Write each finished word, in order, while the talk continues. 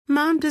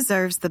Mom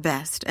deserves the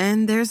best,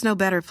 and there's no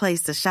better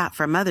place to shop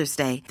for Mother's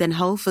Day than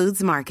Whole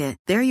Foods Market.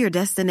 They're your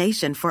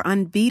destination for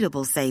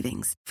unbeatable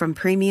savings, from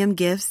premium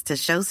gifts to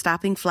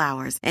show-stopping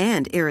flowers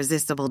and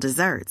irresistible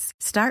desserts.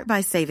 Start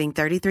by saving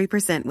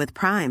 33% with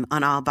Prime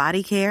on all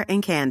body care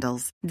and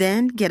candles.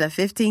 Then get a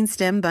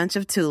 15-stem bunch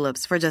of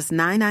tulips for just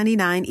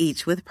 $9.99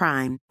 each with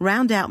Prime.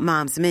 Round out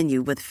Mom's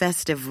menu with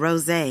festive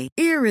rosé,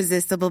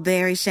 irresistible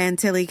berry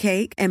chantilly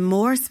cake, and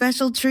more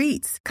special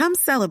treats. Come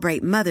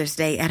celebrate Mother's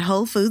Day at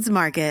Whole Foods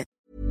Market.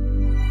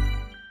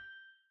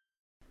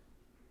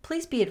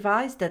 Please be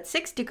advised that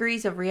 6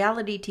 Degrees of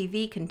Reality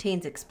TV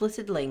contains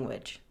explicit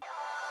language.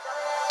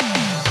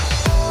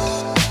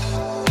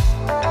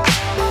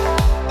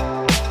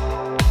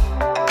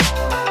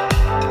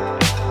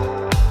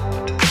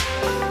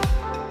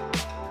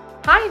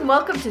 Hi, and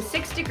welcome to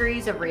 6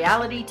 Degrees of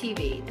Reality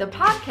TV, the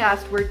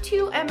podcast where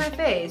two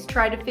MFAs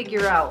try to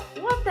figure out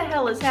what the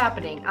hell is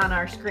happening on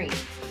our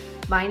screens.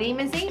 My name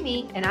is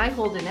Amy, and I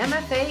hold an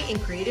MFA in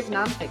Creative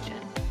Nonfiction.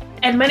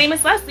 And my name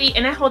is Leslie,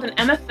 and I hold an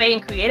MFA in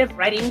Creative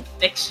Writing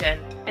Fiction.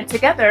 And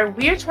together,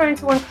 we are trying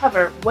to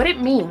uncover what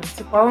it means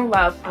to fall in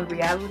love on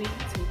reality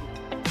TV.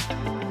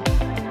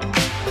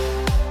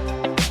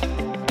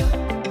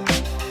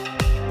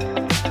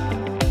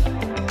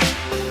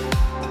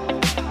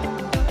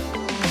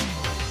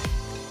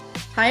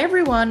 Hi,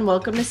 everyone.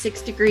 Welcome to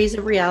 6 Degrees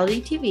of Reality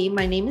TV.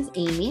 My name is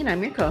Amy, and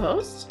I'm your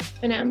co-host.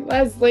 And I'm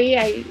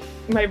Leslie.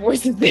 My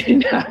voice is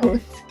in and out.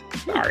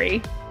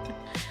 Sorry.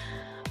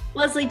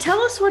 Leslie, tell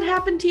us what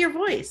happened to your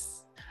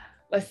voice.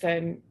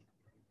 Listen,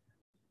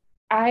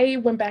 I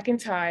went back in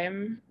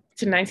time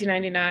to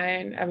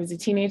 1999. I was a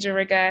teenager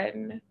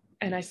again,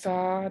 and I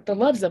saw the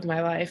loves of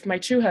my life, my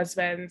true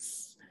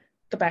husbands,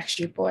 the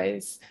Backstreet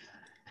Boys.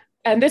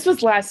 And this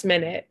was last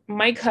minute.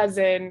 My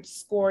cousin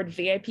scored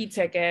VIP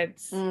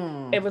tickets.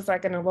 It was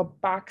like in a little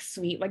box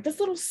suite, like this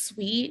little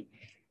suite,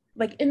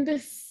 like in the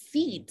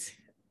seat,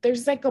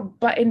 there's like a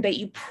button that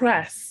you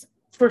press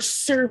for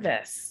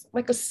service.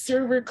 Like a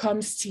server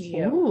comes to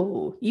you.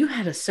 Ooh, you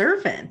had a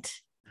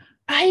servant.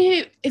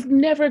 I've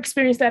never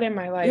experienced that in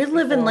my life. You're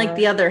living like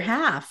the other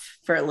half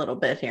for a little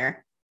bit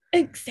here.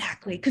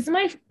 Exactly. Because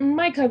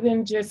my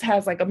cousin just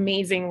has like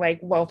amazing, like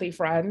wealthy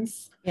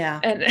friends. Yeah.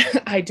 And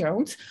I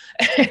don't.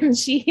 And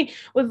she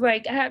was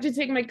like, I have to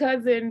take my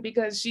cousin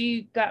because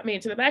she got me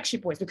into the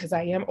Backstreet Boys because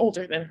I am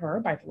older than her,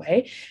 by the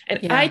way.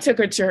 And I took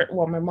her to,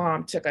 my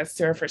mom took us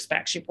to her first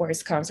Backstreet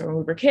Boys concert when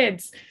we were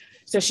kids.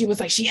 So she was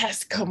like, she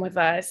has to come with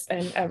us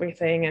and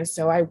everything. And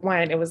so I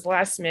went. It was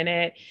last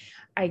minute.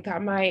 I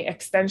got my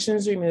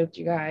extensions removed,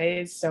 you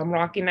guys. So I'm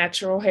rocking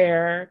natural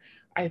hair.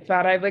 I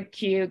thought I looked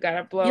cute, got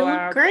a blowout. You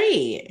look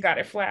great. Got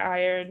it flat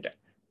ironed.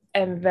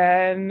 And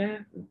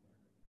then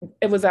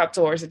it was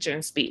outdoors at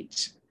Jones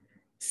Beach.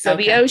 So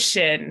the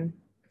ocean,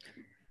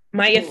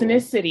 my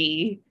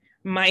ethnicity,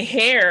 my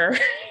hair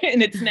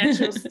in its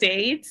natural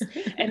state,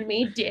 and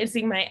me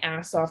dancing my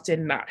ass off did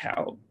not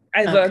help.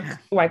 I look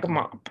like a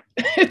mop.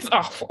 It's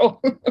awful.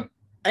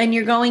 And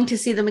you're going to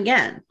see them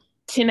again?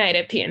 Tonight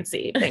at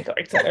PNC, Bank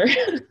Arts Center.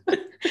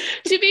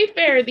 To be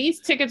fair,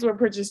 these tickets were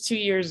purchased 2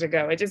 years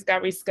ago. It just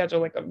got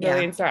rescheduled like a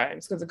million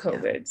times because of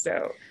COVID.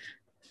 So,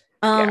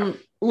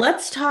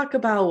 let's talk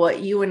about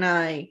what you and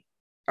I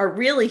are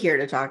really here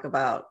to talk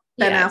about.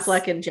 Ben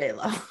Affleck and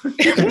J-Lo.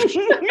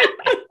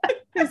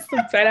 It's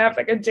the Ben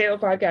Affleck and J-Lo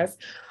podcast.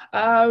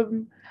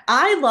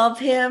 I love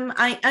him.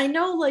 I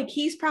know like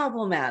he's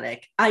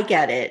problematic. I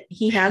get it.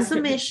 He has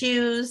some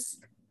issues,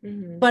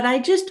 but I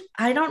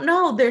don't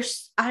know.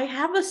 I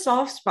have a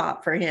soft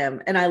spot for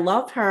him and I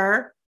love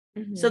her.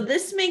 So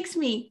this makes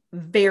me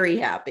very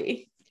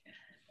happy.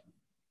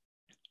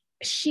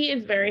 She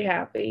is very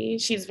happy.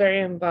 She's very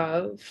in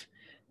love.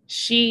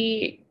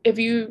 If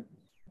you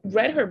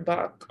read her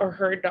book or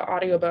heard the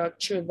audiobook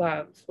True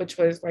Love, which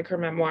was like her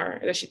memoir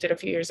that she did a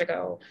few years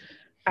ago,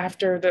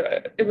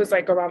 it was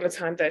like around the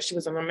time that she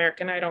was on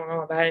American Idol and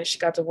all that, and she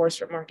got divorced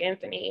from Mark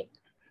Anthony.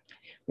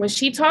 When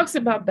she talks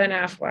about Ben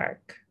Affleck,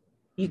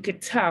 you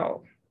could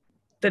tell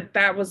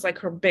that was like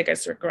her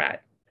biggest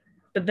regret.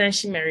 But then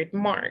she married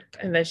Mark,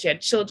 and then she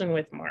had children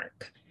with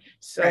Mark.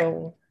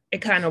 So it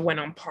kind of went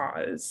on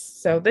pause.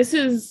 So this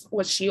is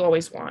what she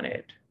always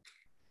wanted.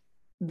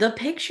 The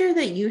picture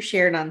that you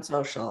shared on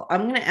social,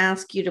 I'm going to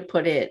ask you to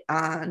put it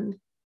on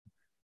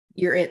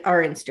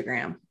our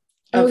Instagram.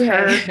 Of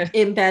her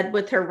in bed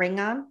with her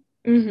ring on.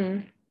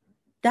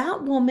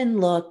 That woman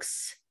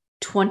looks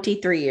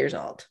 23 years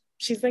old.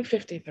 She's like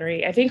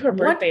 53. I think her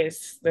birthday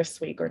is this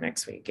week or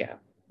next week. Yeah.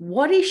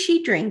 What is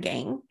she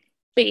drinking?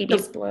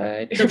 Baby's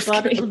blood.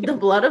 The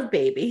blood of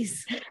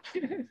babies.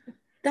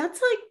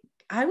 That's like,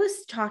 I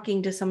was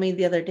talking to somebody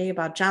the other day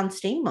about John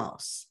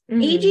Stamos.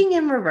 Aging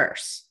in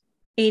reverse.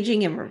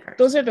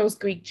 Those are those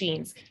Greek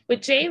genes.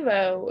 With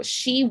J-Lo,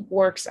 she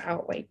works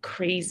out like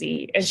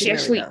crazy and she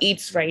actually really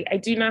eats right. I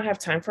do not have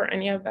time for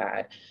any of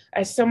that.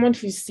 As someone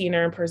who's seen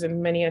her in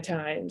person many a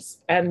times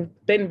and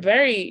been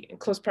very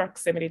close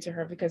proximity to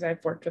her because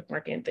I've worked with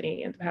Mark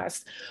Anthony in the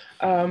past,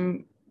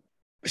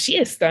 she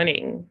is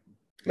stunning.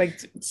 Like,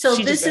 so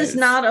this is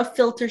not a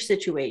filter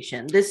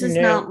situation. This is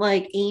not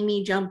like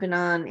Amy jumping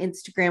on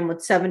Instagram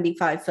with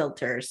 75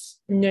 filters.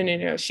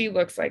 No. She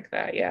looks like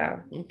that. Yeah.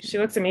 Okay. She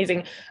looks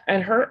amazing.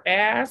 And her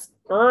ass,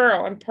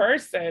 girl, in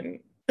person.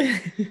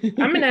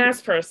 I'm an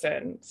ass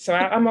person. So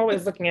I'm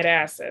always looking at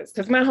asses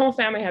because my whole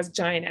family has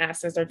giant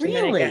asses. They're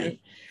Dominican.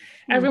 Really?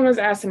 Everyone's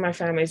ass in my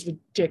family is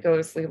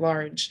ridiculously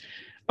large.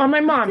 On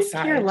my mom's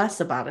side. I care less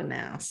about an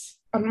ass.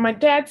 On my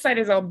dad's side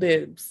is all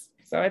boobs.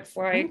 So it's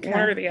like one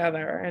or the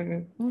other.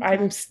 And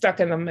I'm stuck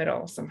in the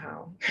middle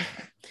somehow.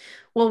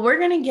 Well, we're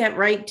going to get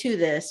right to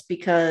this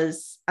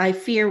because I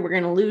fear we're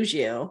going to lose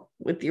you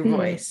with your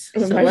voice.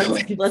 So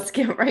let's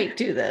get right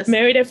to this.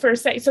 Married at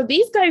First Sight. So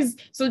these guys,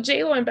 so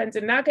J-Lo and Ben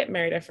did not get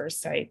married at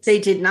first sight. They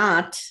did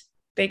not.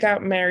 They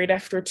got married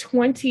after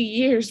 20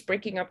 years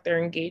breaking up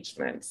their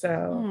engagement.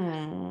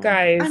 So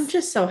guys. I'm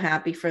just so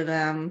happy for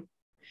them.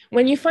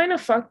 When you find a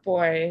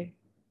fuckboy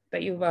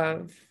that you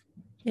love,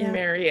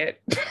 marry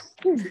it.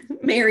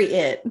 Marry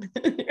it.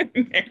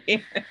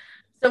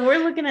 So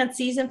we're looking at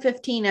season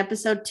 15,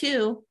 episode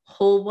 2,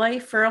 Whole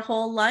Wife for a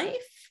Whole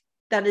Life.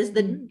 That is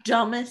the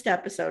dumbest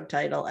episode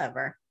title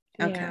ever.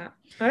 Okay. Yeah.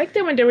 I like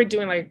that when they were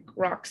doing like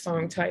rock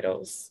song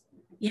titles.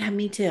 Yeah,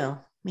 me too.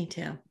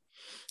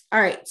 All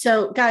right.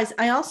 So guys,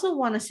 I also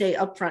want to say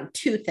upfront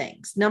 2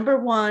 things. Number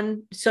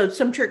 1, so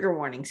some trigger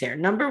warnings here.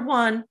 Number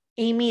 1,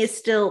 Amy is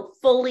still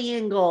fully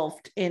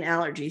engulfed in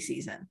allergy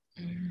season.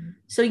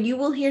 So you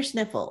will hear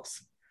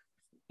sniffles.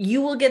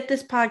 You will get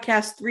this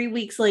podcast 3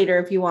 weeks later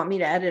if you want me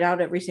to edit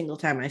out every single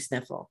time I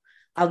sniffle.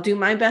 I'll do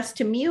my best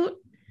to mute.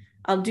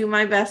 I'll do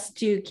my best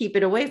to keep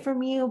it away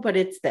from you, but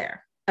it's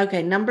there.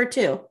 Okay, number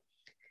 2.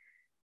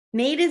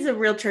 Nate is a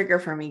real trigger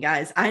for me,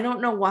 guys. I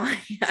don't know why.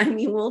 I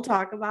mean, we'll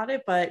talk about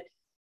it, but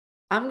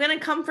I'm going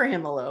to come for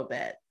him a little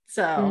bit.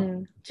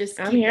 So just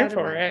I'm here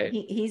for it.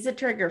 He's a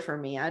trigger for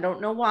me. I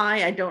don't know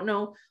why. I don't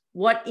know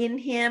what in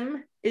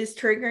him is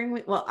triggering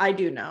me. Well, I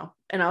do know,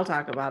 and I'll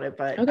talk about it,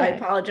 but I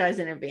apologize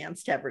in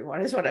advance to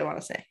everyone is what I want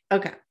to say.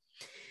 Okay.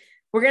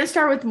 We're going to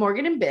start with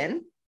Morgan and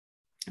Ben.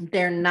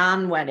 Their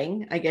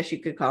non-wedding, I guess you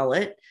could call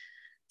it.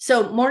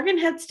 So Morgan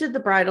heads to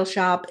the bridal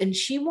shop and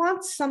she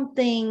wants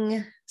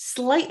something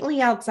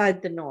slightly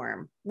outside the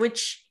norm,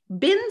 which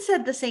Ben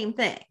said the same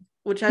thing,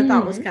 which I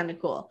thought was kind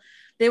of cool.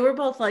 They were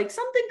both like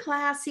something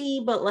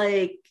classy, but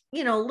like,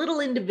 you know, a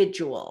little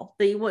individual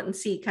that you wouldn't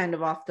see kind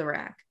of off the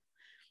rack.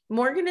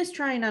 Morgan is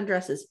trying on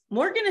dresses.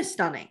 Morgan is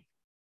stunning.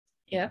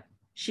 Yeah.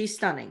 She's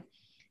stunning.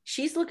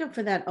 She's looking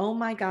for that, oh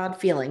my God,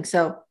 feeling.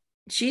 So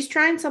she's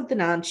trying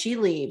something on. She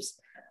leaves.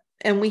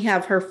 And we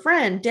have her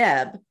friend,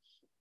 Deb,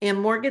 and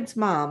Morgan's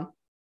mom.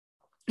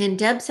 And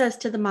Deb says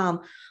to the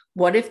mom,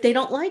 what if they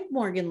don't like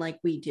Morgan like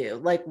we do?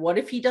 Like, what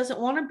if he doesn't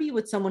want to be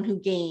with someone who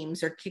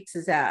games or kicks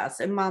his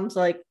ass? And mom's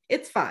like,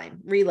 it's fine.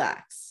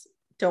 Relax.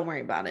 Don't worry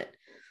about it.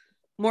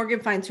 Morgan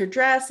finds her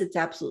dress. It's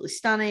absolutely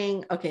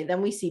stunning. Okay,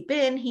 then we see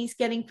Ben. He's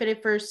getting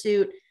fitted for a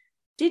suit.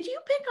 Did you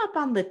pick up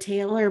on the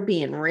tailor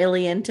being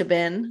really into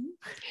Ben?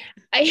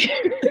 I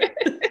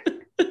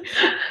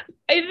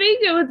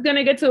think it was going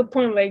to get to a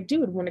point like,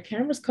 dude, when the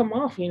cameras come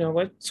off, you know,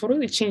 let's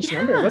totally change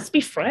number. Let's be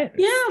friends.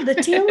 Yeah, the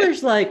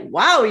tailor's like,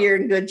 wow, you're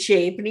in good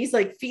shape. And he's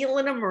like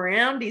feeling him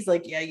around. He's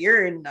like, yeah,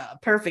 you're in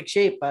perfect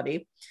shape,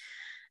 buddy.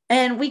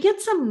 And we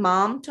get some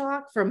mom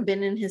talk from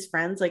Ben and his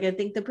friends. Like, I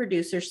think the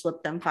producer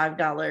slipped them $5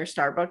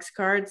 Starbucks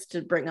cards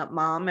to bring up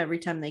mom every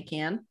time they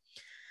can.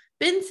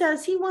 Ben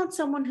says he wants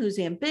someone who's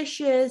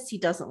ambitious. He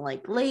doesn't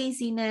like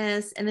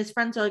laziness. And his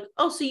friends are like,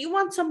 oh, so you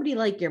want somebody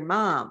like your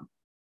mom?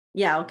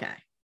 Yeah, okay.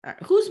 All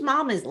right. Whose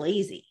mom is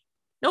lazy?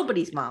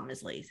 Nobody's mom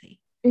is lazy.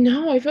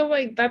 No, I feel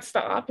like that's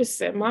the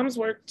opposite. Moms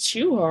work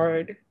too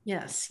hard.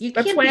 Yes, you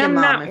can't be a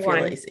mom if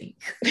you're lazy.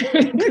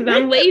 Because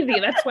I'm lazy.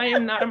 That's why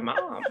I'm not a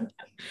mom.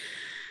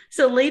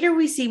 So later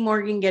we see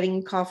Morgan getting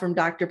a call from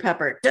Dr.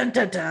 Pepper. Dun,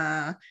 dun,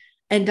 dun.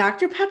 And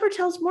Dr. Pepper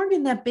tells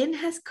Morgan that Ben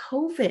has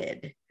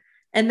COVID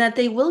and that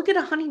they will get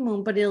a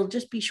honeymoon, but it'll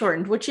just be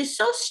shortened, which is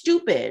so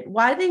stupid.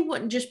 Why they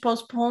wouldn't just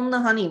postpone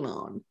the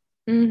honeymoon?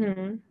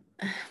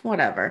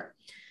 Whatever.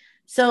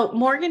 So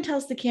Morgan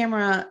tells the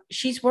camera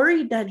she's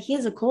worried that he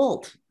has a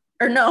cold.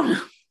 Or no.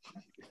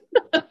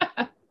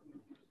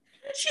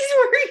 She's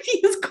worried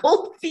he has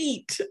cold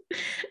feet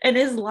and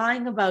is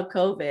lying about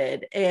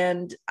COVID.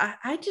 And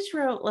I just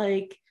wrote,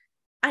 like,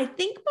 I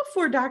think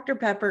before Dr.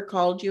 Pepper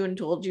called you and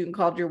told you and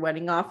called your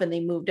wedding off and they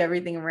moved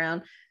everything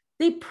around,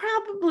 they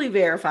probably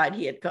verified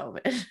he had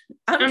COVID.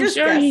 I'm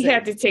sure guessing. He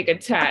had to take a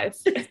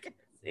test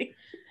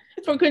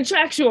for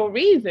contractual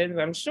reasons,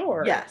 I'm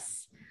sure.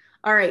 Yes.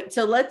 All right,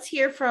 so let's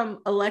hear from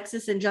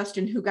Alexis and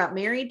Justin, who got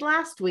married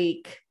last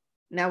week.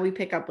 Now we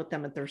pick up with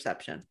them at the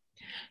reception.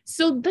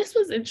 So this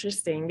was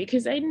interesting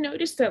because I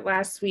noticed that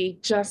last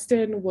week,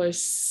 Justin was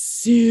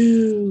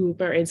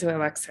super into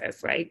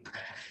Alexis. Like,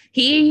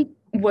 he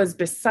was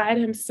beside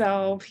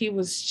himself. He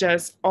was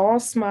just all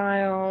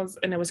smiles,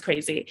 and it was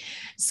crazy.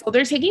 So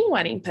they're taking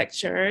wedding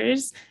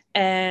pictures,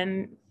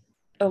 and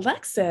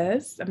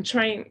Alexis, I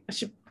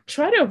should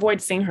try to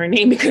avoid saying her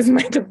name because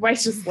my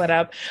device just lit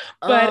up.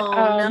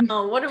 But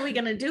no, what are we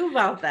gonna do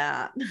about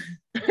that?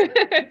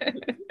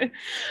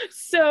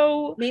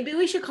 So maybe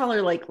we should call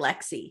her like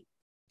Lexi.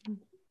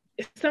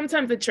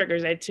 Sometimes it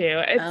triggers it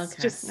too. It's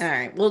okay. just all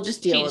right. We'll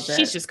just deal with it.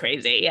 She's just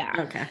crazy. Yeah.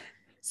 Okay.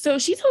 So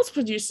she tells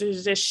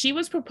producers that she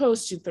was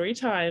proposed to 3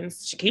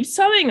 times. She keeps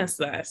telling us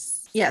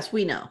this. Yes,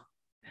 we know.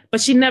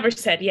 But she never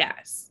said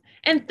yes.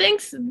 And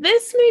thinks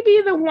this may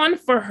be the one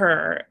for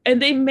her.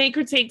 And they make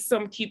her take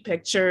some cute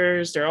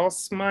pictures. They're all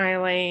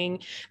smiling.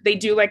 They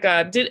do like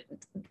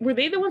were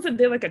they the ones that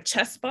did like a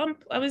chest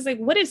bump? I was like,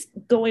 what is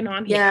going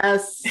on here?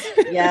 Yes.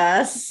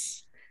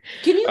 Yes.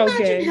 Can you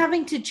imagine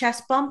having to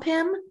chest bump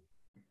him?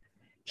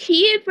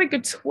 He is like a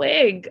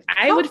twig.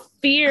 I would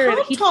fear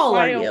that he'd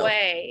fly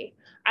away.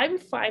 I'm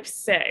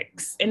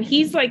 5'6", and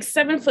he's like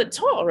 7 foot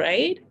tall,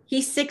 right?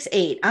 He's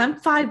 6'8". I'm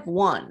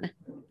 5'1".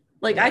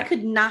 Like I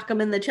could knock him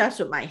in the chest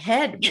with my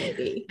head,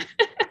 maybe,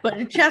 but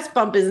a chest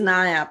bump is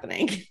not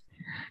happening.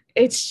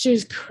 It's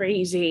just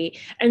crazy.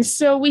 And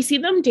so we see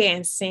them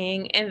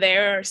dancing and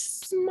they're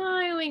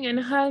smiling and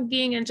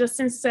hugging. And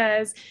Justin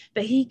says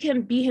that he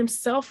can be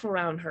himself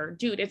around her.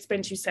 Dude, it's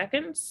been 2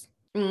 seconds.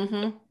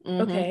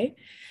 Okay.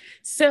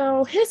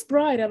 So his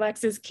bride,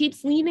 Alexis,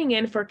 keeps leaning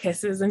in for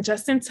kisses. And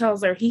Justin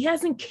tells her he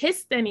hasn't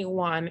kissed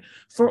anyone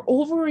for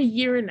over 1.5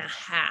 years.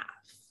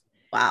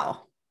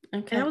 Wow.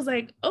 Okay. And I was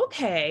like,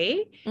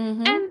 okay.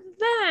 And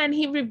then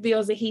he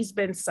reveals that he's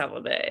been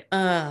celibate.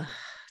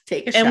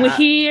 Take a and shot. We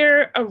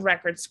hear a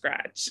record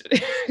scratch.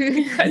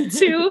 Cut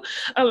to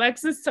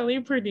Alexis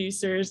telling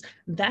producers,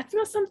 that's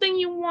not something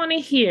you want to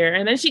hear.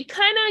 And then she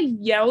kind of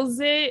yells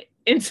it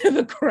into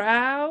the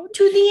crowd.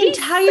 To the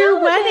entire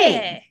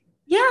wedding.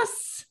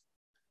 Yes.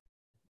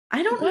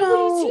 I don't know.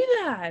 Why would you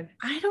do that?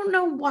 I don't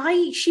know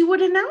why she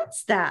would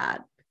announce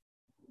that.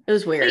 It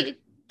was weird.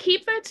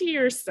 Keep that to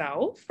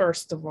yourself,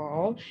 first of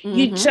all.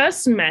 You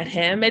just met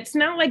him. It's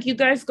not like you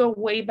guys go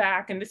way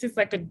back and this is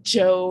like a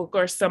joke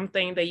or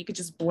something that you could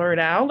just blurt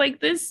out like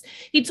this.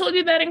 He told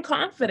you that in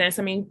confidence.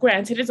 I mean,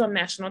 granted, it's on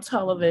national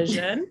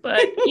television, but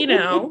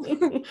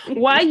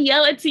why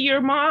yell it to your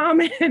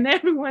mom and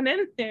everyone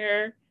in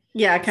there?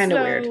 Yeah, kind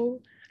of weird.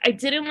 I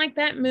didn't like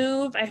that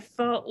move. I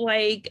felt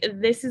like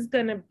this is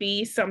going to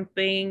be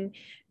something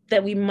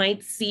that we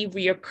might see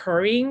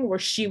reoccurring where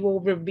she will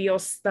reveal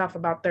stuff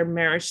about their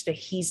marriage that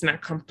he's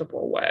not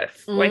comfortable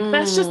with. Like,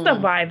 that's just the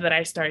vibe that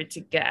I started to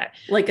get.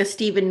 Like a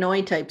Stephen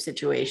Noy type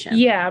situation.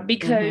 Yeah,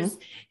 because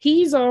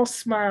he's all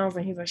smiles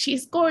and he's like,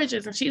 she's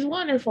gorgeous and she's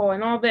wonderful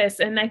and all this.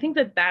 And I think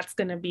that that's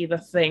going to be the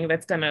thing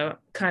that's going to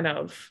kind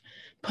of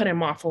put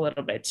him off a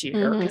little bit to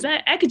her. Because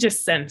I could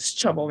just sense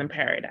trouble in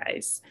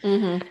paradise.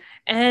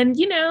 And,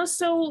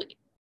 so...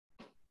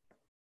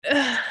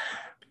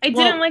 I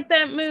didn't like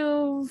that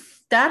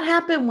move. That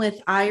happened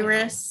with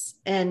Iris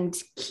and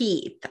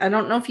Keith. I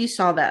don't know if you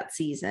saw that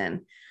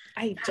season.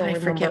 I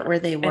forget where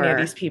they were. Any of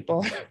these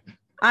people.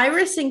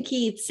 Iris and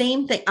Keith,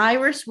 same thing.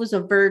 Iris was a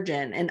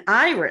virgin, and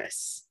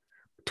Iris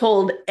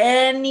told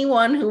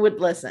anyone who would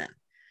listen.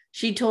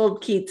 She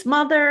told Keith's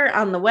mother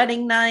on the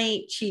wedding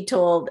night. She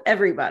told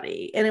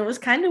everybody. And it was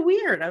kind of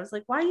weird. I was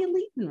like, why are you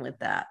leading with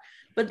that?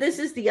 But this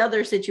is the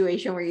other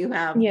situation where you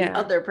have the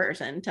other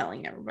person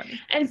telling everybody.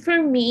 And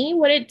for me,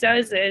 what it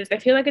does is I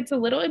feel like it's a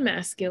little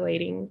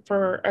emasculating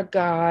for a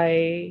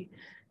guy,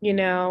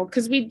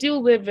 because we do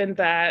live in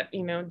that,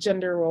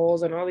 gender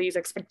roles and all these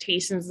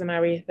expectations and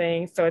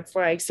everything. So it's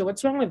like, so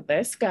what's wrong with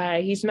this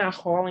guy? He's not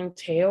hauling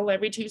tail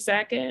every 2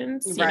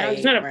 seconds. He's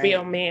not a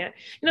real man.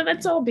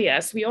 That's all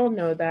BS. We all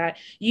know that.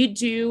 You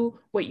do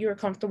what you're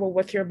comfortable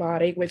with your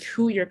body, with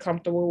who you're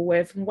comfortable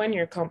with, when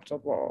you're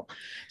comfortable.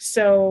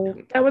 So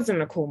that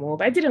wasn't a cool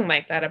move. I didn't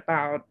like that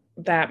about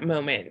that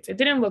moment. It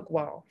didn't look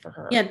well for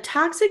her. Yeah,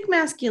 toxic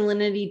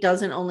masculinity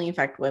doesn't only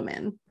affect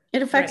women.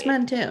 It affects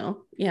men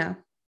too. Yeah.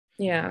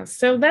 Yeah,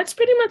 so that's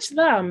pretty much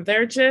them.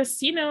 They're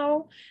just,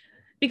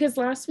 because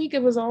last week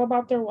it was all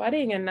about their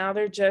wedding and now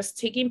they're just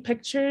taking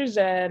pictures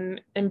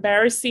and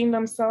embarrassing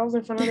themselves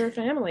in front of their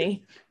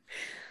family.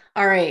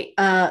 All right.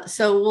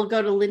 So we'll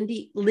go to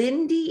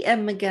Lindy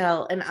and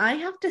Miguel. And I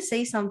have to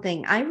say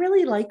something. I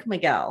really like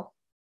Miguel.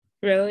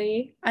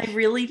 Really? I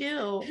really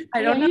do.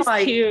 I don't know.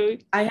 He's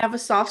cute. I have a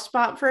soft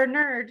spot for a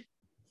nerd.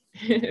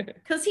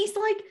 Because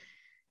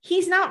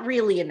he's not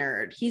really a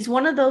nerd. He's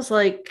one of those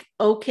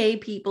okay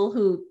people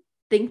who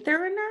think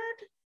they're a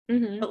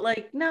nerd,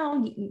 but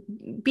no,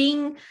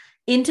 being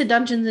into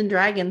Dungeons and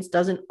Dragons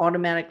doesn't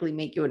automatically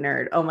make you a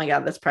nerd. Oh my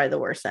God, that's probably the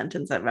worst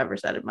sentence I've ever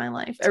said in my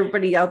life.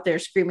 Everybody out there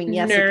screaming,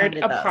 yes, nerd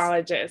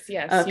apologist.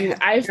 Yes, okay.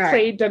 I've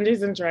played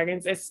Dungeons and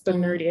Dragons. It's the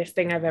nerdiest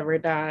thing I've ever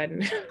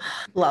done.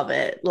 Love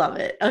it.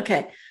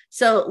 Okay,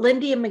 so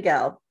Lindy and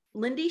Miguel.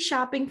 Lindy's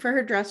shopping for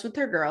her dress with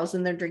her girls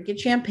and they're drinking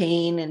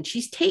champagne and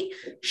she's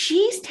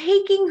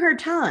taking her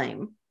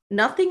time.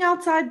 Nothing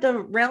outside the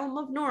realm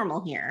of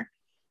normal here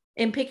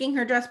in picking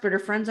her dress, but her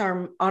friends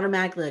are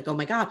automatically like, oh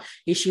my God,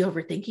 is she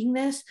overthinking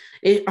this?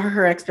 Are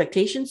her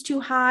expectations too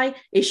high?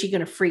 Is she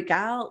going to freak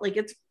out?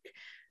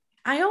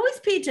 I always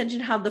pay attention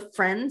to how the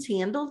friends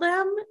handle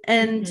them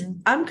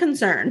and I'm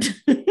concerned.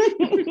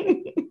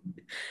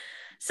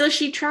 So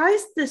she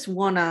tries this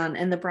one on,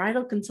 and the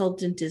bridal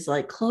consultant is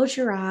like, close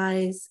your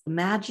eyes,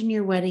 imagine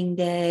your wedding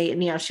day.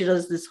 And, she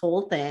does this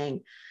whole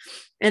thing.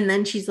 And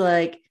then she's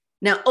like,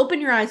 now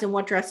open your eyes, and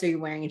what dress are you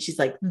wearing? And she's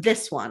like,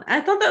 this one.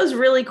 I thought that was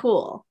really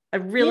cool. I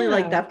really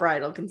like that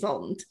bridal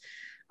consultant.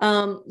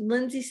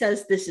 Lindsay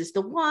says, this is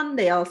the one.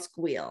 They all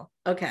squeal.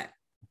 Okay.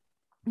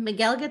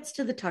 Miguel gets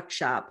to the tuck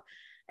shop,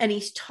 and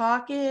he's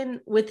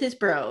talking with his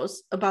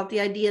bros about the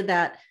idea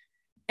that,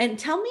 and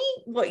tell me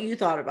what you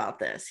thought about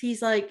this.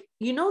 He's like,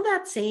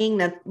 that saying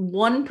that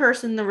one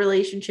person in the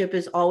relationship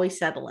is always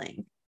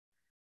settling.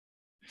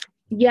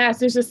 Yes,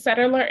 there's a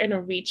settler and a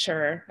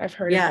reacher. I've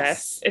heard of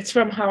this. It's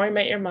from How I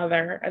Met Your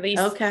Mother. At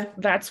least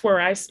that's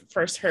where I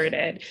first heard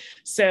it.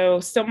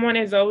 So someone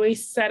is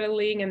always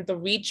settling, and the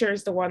reacher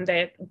is the one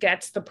that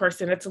gets the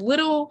person that's a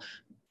little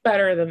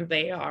better than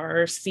they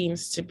are, or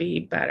seems to be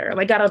better,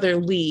 like out of their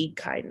league,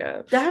 kind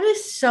of. That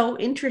is so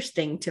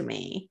interesting to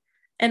me.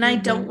 And I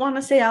don't want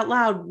to say out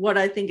loud what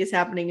I think is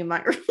happening in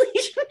my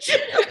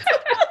relationship.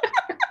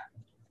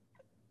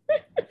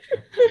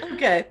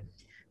 Okay.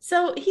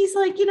 So he's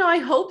like, I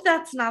hope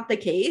that's not the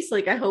case.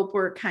 Like, I hope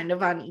we're kind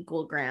of on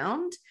equal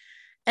ground.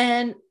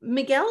 And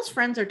Miguel's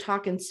friends are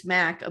talking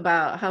smack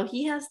about how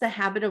he has the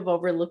habit of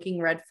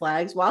overlooking red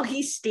flags while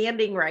he's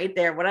standing right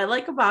there. What I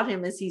like about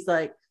him is he's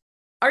like,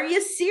 are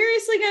you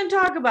seriously going to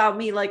talk about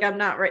me like I'm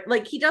not right?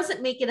 Like, he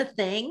doesn't make it a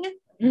thing.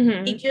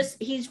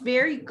 He's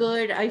very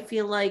good, I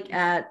feel like,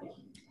 at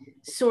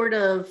sort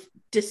of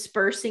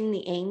dispersing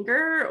the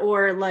anger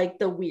or like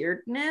the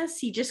weirdness.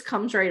 He just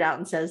comes right out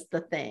and says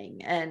the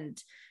thing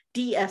and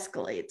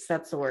de-escalates.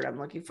 That's the word I'm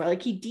looking for.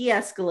 Like, he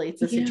de-escalates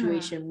the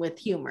situation with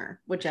humor,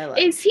 which I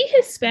like. Is he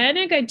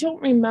Hispanic? I don't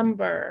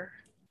remember.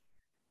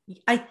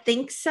 I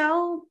think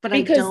so, but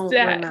I don't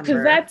remember.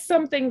 Because that's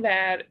something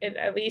that,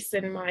 at least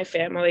in my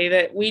family,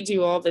 that we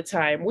do all the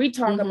time. We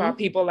talk about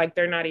people like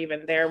they're not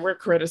even there. We're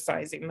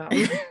criticizing them.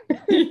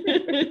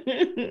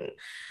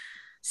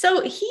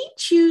 So he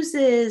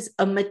chooses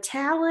a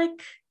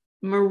metallic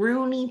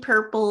maroony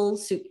purple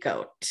suit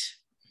coat.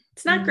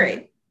 It's not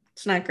great.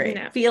 It's not great.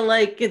 No. I feel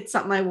like it's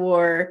something I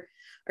wore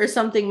or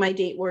something my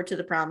date wore to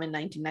the prom in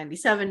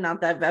 1997.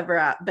 Not that I've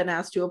ever been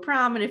asked to a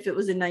prom. And if it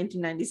was in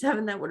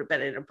 1997, that would have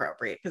been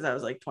inappropriate because I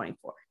was like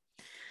 24.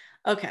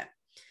 Okay.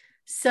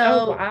 So.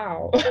 Oh,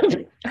 wow.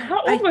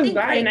 How old was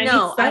I in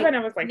 97? I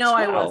was like 12.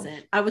 I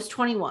wasn't. I was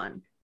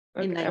 21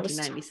 in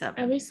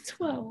 1997. I was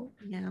 12.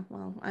 Yeah.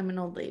 Well, I'm an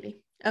old lady.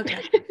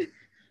 Okay.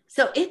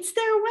 So it's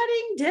their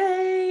wedding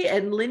day,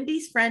 and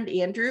Lindy's friend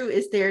Andrew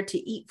is there to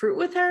eat fruit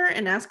with her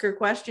and ask her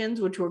questions,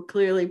 which were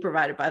clearly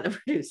provided by the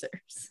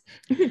producers.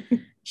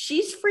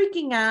 She's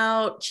freaking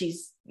out.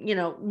 She's,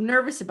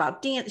 nervous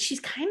about dance.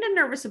 She's kind of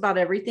nervous about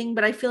everything,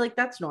 but I feel like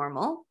that's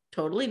normal,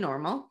 totally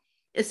normal,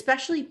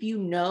 especially if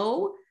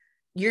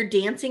your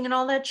dancing and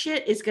all that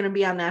shit is going to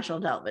be on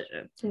national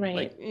television. Right.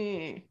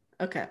 Like,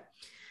 okay.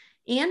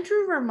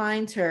 Andrew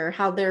reminds her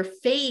how their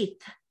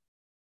faith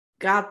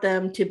got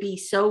them to be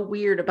so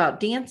weird about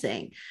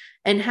dancing,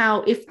 and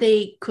how if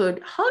they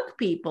could hug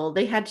people,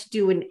 they had to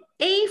do an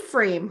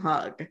A-frame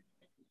hug,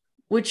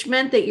 which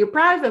meant that your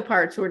private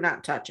parts were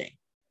not touching.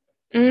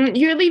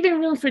 You're leaving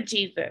room for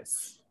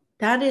Jesus.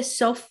 That is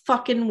so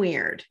fucking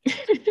weird.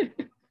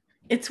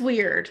 It's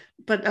weird,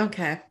 but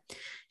okay.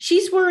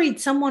 She's worried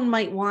someone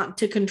might want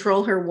to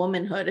control her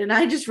womanhood, and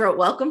I just wrote,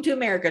 welcome to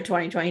America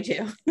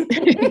 2022.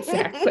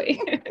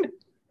 Exactly.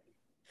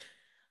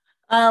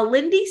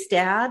 Lindy's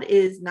dad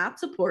is not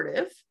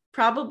supportive,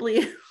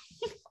 probably.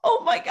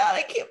 Oh my God,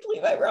 I can't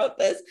believe I wrote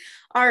this.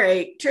 All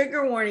right,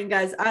 trigger warning,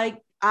 guys.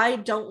 I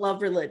don't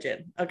love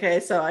religion. Okay,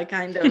 so I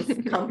kind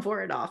of come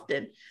for it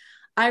often.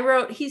 I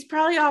wrote, he's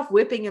probably off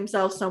whipping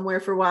himself somewhere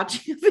for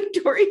watching a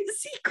Victoria's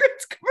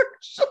Secrets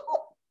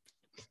commercial.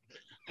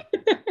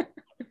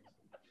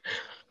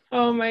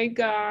 Oh my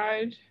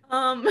God.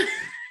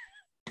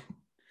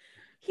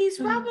 He's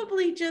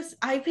probably just,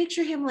 I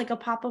picture him like a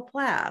Papa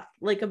Plath,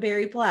 like a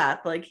Barry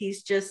Plath. Like,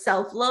 he's just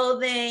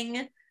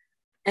self-loathing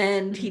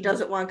and he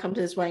doesn't want to come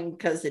to his wedding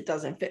because it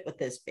doesn't fit with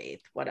his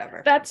faith,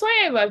 whatever. That's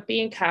why I love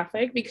being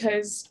Catholic,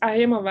 because I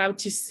am allowed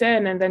to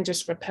sin and then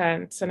just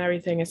repent and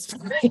everything is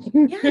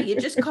fine. Yeah, you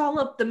just call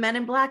up the Men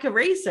in Black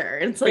eraser.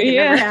 It's like it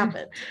never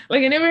happened.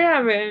 Like it never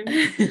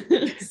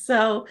happened.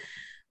 So,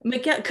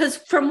 because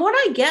from what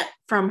I get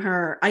from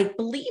her, I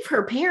believe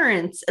her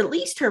parents, at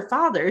least her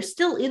father, is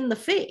still in the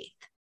faith.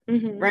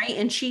 Right.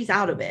 And she's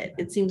out of it.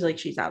 It seems like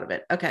she's out of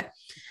it. Okay.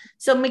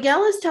 So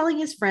Miguel is telling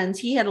his friends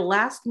he had a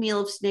last meal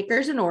of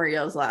Snickers and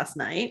Oreos last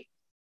night.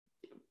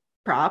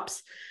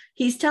 Props.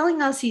 He's telling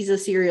us he's a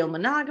serial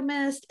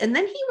monogamist. And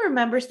then he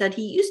remembers that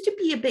he used to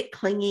be a bit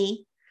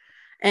clingy.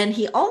 And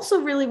he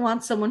also really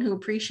wants someone who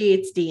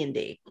appreciates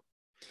D&D.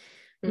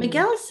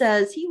 Miguel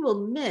says he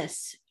will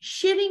miss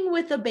shitting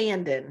with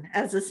abandon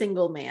as a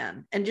single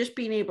man and just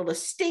being able to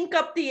stink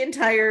up the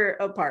entire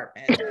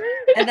apartment.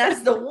 And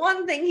that's the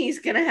one thing he's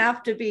going to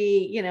have to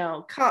be,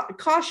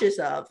 cautious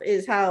of,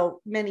 is how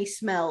many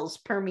smells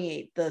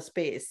permeate the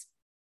space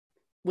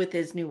with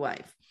his new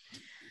wife.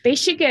 They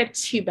should get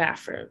 2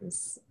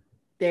 bathrooms.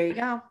 There you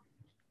go.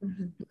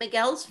 Mm-hmm.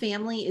 Miguel's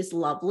family is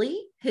lovely.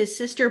 His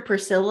sister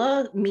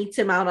Priscilla meets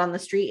him out on the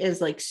street,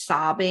 is like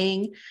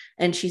sobbing,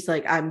 and she's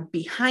like, I'm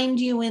behind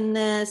you in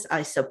this.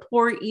 I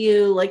support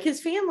you. Like,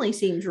 his family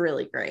seems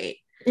really great.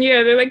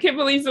 Yeah, they're like, can't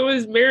believe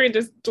someone's married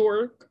this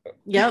dork.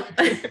 Yep.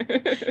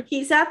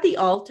 He's at the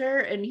altar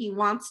and he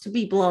wants to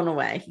be blown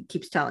away. He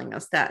keeps telling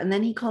us that. And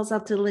then he calls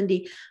out to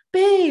Lindy,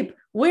 babe,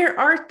 where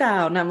art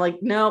thou? And I'm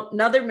like, no,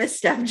 another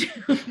misstep.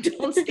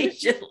 Don't say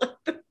shit like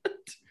that.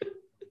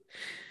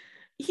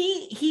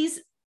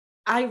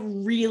 I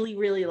really,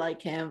 really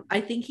like him.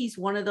 I think he's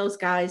one of those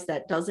guys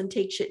that doesn't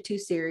take shit too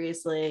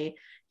seriously.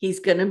 He's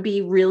going to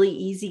be really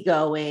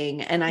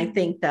easygoing. And I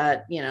think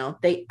that,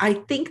 I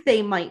think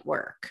they might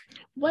work.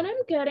 What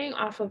I'm getting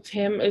off of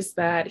him is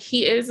that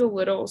he is a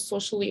little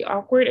socially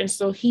awkward. And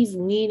so he's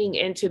leaning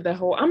into the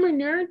whole I'm a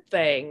nerd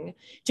thing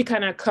to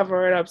kind of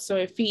cover it up. So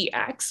if he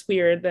acts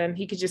weird, then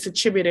he could just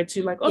attribute it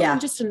to like, oh, yeah, I'm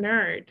just a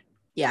nerd.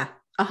 Yeah,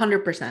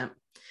 100%.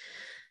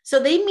 So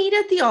they meet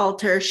at the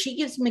altar. She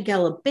gives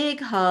Miguel a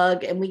big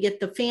hug and we get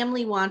the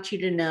family want you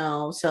to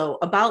know. So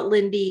about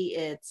Lindy,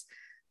 it's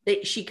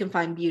that she can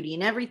find beauty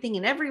in everything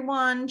and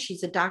everyone.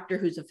 She's a doctor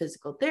who's a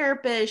physical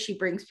therapist. She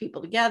brings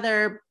people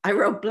together. I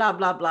wrote blah,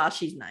 blah, blah.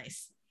 She's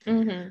nice.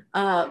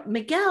 Mm-hmm.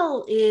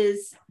 Miguel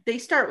they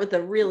start with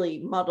a really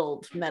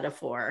muddled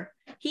metaphor.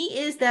 He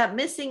is that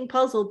missing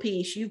puzzle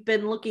piece you've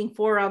been looking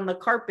for on the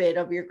carpet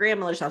of your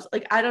grandmother's house.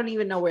 Like, I don't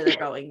even know where they're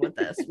going with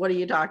this. What are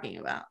you talking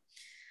about?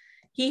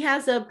 He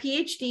has a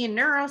PhD in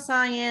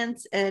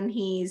neuroscience and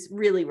he's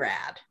really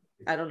rad.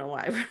 I don't know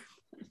why.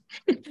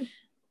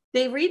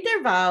 They read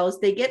their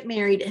vows, they get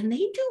married, and they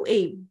do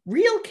a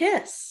real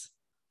kiss.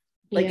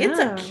 Like, it's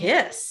a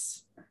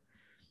kiss.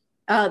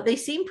 They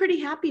seem pretty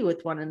happy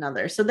with one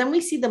another. So then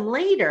we see them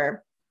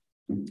later,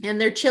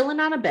 and they're chilling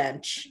on a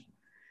bench,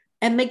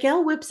 and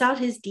Miguel whips out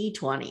his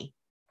D20.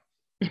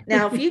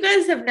 Now, if you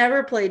guys have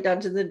never played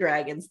Dungeons and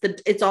Dragons,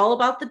 it's all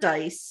about the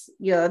dice.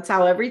 That's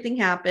how everything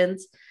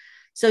happens.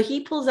 So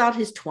he pulls out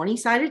his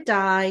 20-sided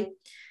die,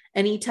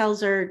 and he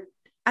tells her,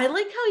 I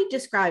like how he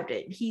described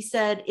it. He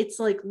said, it's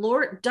like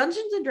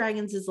Dungeons and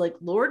Dragons is like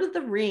Lord of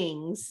the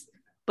Rings,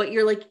 but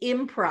you're like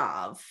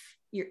improv.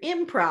 You're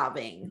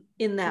improving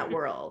in that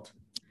world.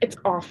 It's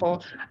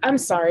awful. I'm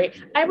sorry.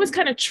 I was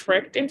kind of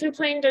tricked into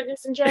playing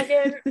Dungeons and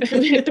Dragons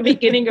at the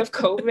beginning of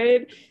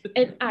COVID,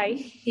 and I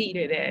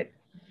hated it.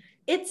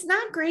 It's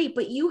not great,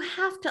 but you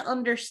have to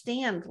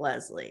understand,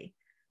 Leslie.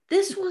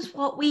 This was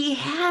what we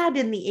had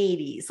in the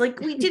 80s. Like,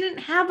 we didn't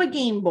have a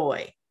Game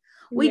Boy.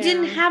 We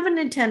didn't have a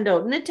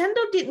Nintendo. Nintendo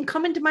didn't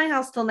come into my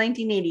house till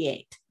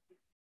 1988.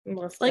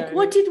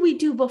 What did we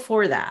do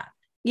before that?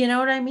 You know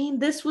what I mean?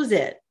 This was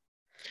it.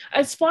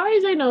 As far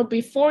as I know,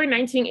 before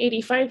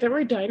 1985, there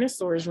were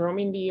dinosaurs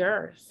roaming the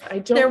earth. I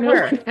don't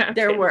know.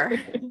 There were.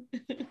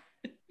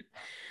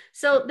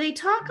 So they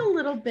talk a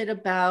little bit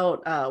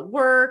about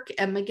work,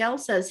 and Miguel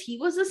says he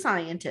was a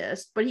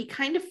scientist, but he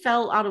kind of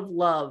fell out of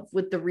love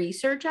with the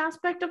research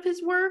aspect of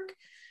his work.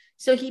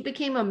 So he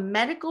became a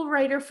medical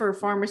writer for a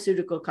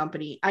pharmaceutical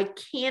company. I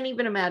can't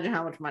even imagine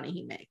how much money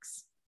he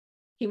makes.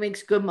 He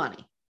makes good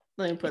money.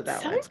 Let me put it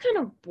that way. Sounds kind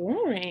of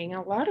boring.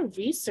 A lot of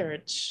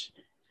research.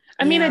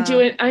 I mean, I do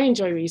it. I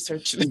enjoy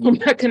research. I'm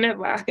not gonna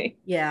lie.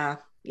 Yeah.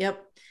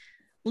 Yep.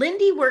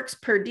 Lindy works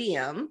per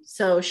diem,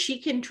 so she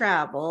can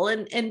travel,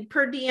 and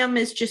per diem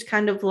is just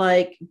kind of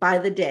like by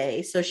the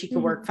day. So she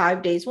could work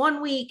 5 days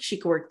one week. She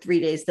could work 3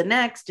 days the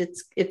next.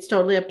 It's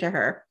totally up to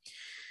her.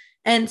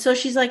 And so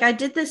she's like, I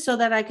did this so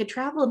that I could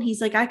travel. And he's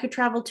like, I could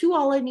travel too.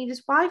 All I need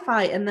is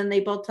Wi-Fi. And then they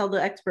both tell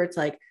the experts,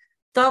 like,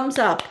 thumbs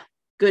up.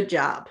 Good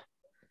job.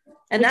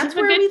 And that's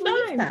where we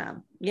leave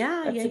them.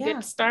 Yeah. That's a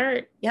good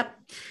start. Yep.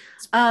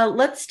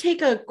 Let's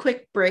take a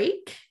quick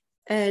break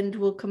and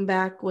we'll come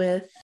back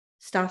with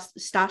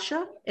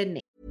Stasha and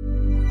Nate.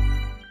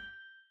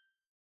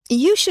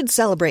 You should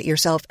celebrate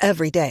yourself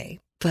every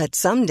day. But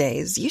some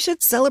days you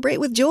should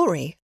celebrate with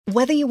jewelry.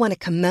 Whether you want to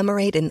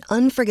commemorate an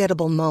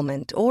unforgettable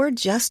moment or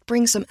just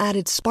bring some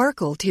added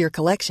sparkle to your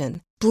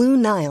collection, Blue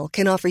Nile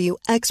can offer you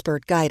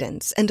expert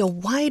guidance and a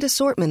wide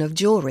assortment of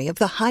jewelry of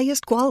the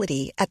highest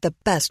quality at the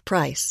best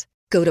price.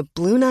 Go to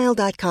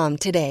BlueNile.com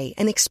today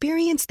and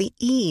experience the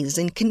ease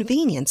and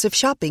convenience of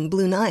shopping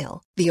Blue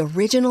Nile, the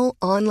original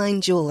online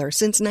jeweler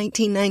since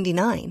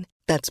 1999.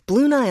 That's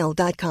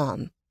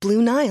BlueNile.com.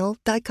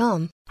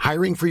 BlueNile.com.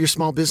 Hiring for your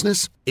small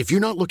business? If you're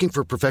not looking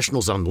for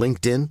professionals on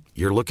LinkedIn,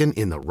 you're looking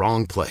in the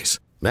wrong place.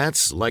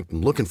 That's like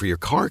looking for your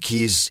car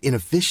keys in a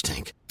fish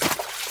tank.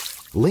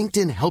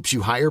 LinkedIn helps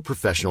you hire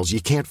professionals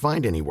you can't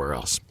find anywhere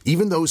else,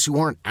 even those who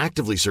aren't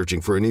actively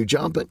searching for a new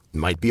job but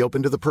might be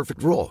open to the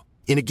perfect role.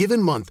 In a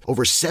given month,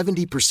 over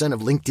 70%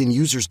 of LinkedIn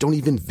users don't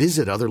even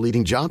visit other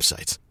leading job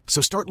sites. So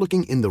start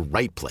looking in the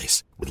right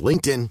place. With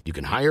LinkedIn, you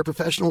can hire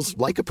professionals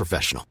like a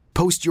professional.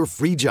 Post your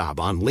free job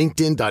on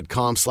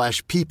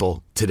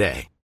linkedin.com/people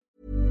today.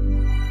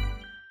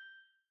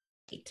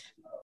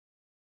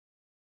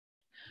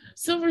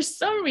 So for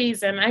some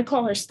reason, I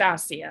call her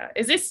Stasia.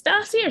 Is it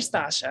Stasia or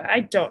Stasha? I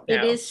don't know.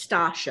 It is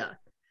Stasha.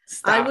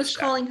 I was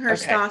calling her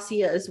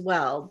Stasia as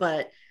well,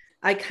 but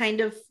I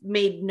kind of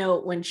made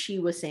note when she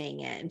was saying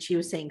it, and she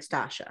was saying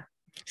Stasha.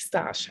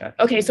 Stasha.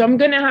 Okay, so I'm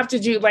gonna have to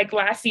do like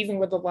last season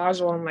with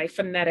Elijah and like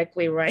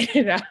phonetically write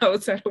it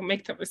out so I don't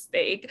make the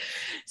mistake.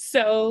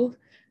 So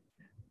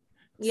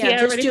yeah,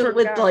 just do it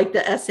with like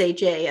the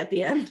SHA at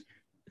the end.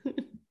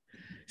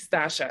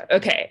 Stasha.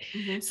 Okay.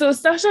 So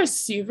Stasha is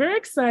super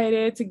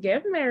excited to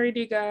get married,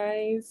 you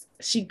guys.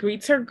 She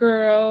greets her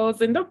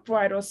girls in the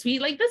bridal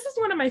suite. Like, this is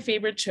one of my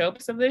favorite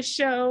tropes of this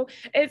show.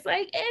 It's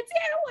like, it's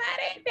your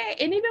wedding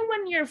day. And even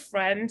when your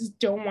friends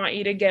don't want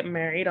you to get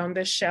married on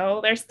this show,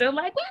 they're still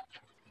like, what?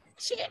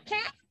 Shit,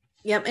 cat.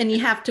 Yep. And you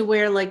have to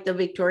wear like the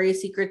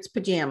Victoria's Secret's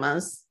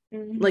pajamas,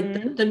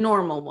 like the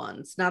normal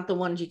ones, not the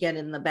ones you get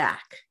in the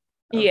back.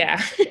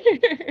 Yeah.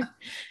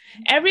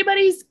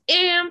 Everybody's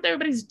amped,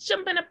 everybody's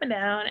jumping up and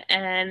down,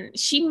 and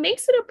she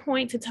makes it a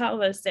point to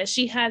tell us that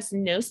she has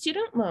no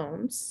student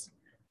loans.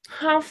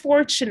 How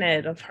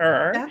fortunate of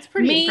her. That's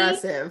pretty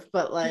impressive,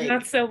 but like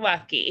not so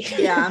lucky.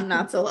 Yeah, I'm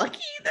not so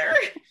lucky either.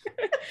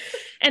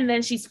 And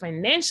then she's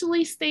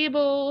financially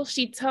stable.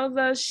 She tells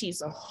us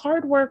she's a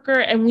hard worker,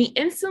 and we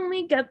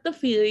instantly get the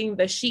feeling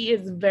that she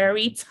is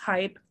very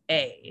type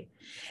A.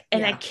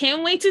 And I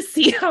can't wait to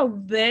see how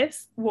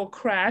this will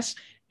crash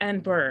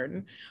and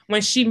burn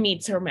when she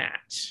meets her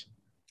match.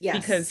 Yes.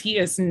 Because he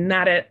is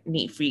not a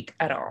neat freak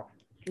at all.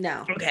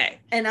 No. Okay.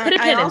 And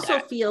I also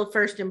feel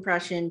first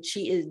impression,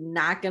 she is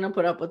not going to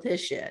put up with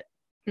his shit.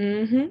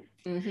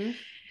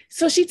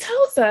 So she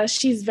tells us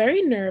she's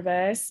very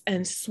nervous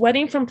and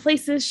sweating from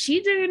places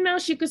she didn't know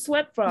she could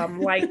sweat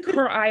from, like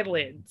her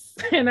eyelids.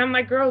 And I'm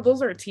like, girl,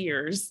 those are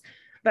tears.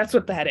 That's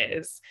what that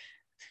is.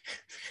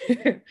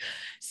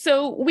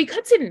 So we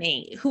cut to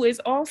Nate, who is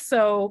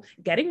also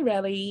getting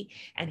ready,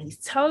 and he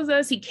tells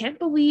us he can't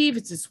believe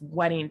it's his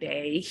wedding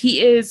day.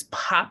 He is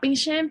popping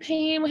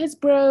champagne with his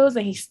bros,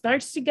 and he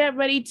starts to get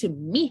ready to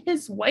meet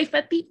his wife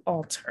at the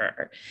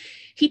altar.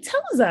 He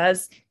tells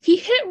us he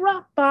hit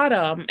rock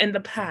bottom in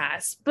the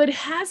past, but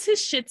has his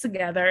shit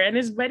together and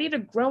is ready to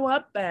grow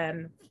up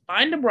and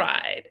find a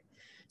bride.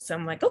 So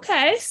I'm like,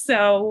 okay,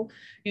 so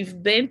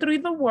you've been through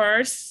the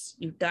worst.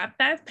 You got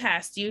that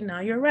past you. Now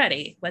you're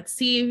ready. Let's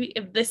see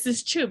if this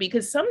is true,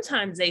 because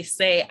sometimes they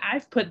say,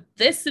 I've put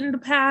this in the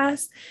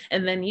past,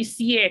 and then you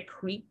see it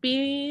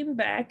creeping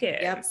back in.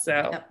 Yep.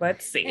 So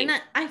let's see. And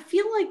I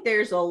feel like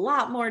there's a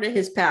lot more to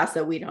his past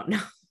that we don't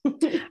know.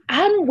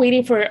 I'm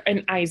waiting for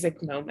an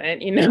Isaac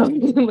moment, you know?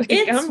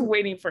 I'm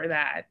waiting for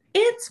that.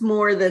 It's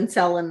more than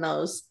selling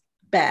those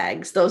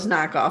bags, those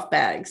knockoff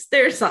bags.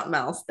 There's something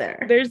else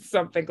there. There's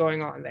something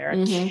going on there.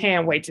 I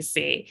can't wait to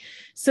see.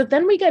 So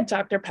then we get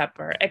Dr.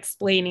 Pepper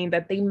explaining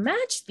that they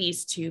matched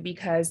these two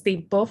because they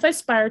both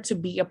aspire to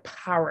be a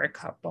power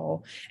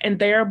couple, and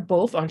they are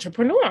both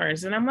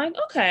entrepreneurs. And I'm like,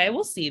 okay,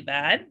 we'll see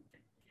that.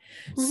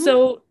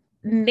 So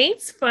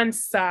Nate's fun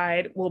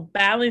side will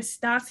balance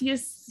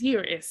Stasia's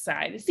serious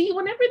side. See,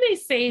 whenever they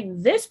say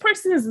this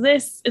person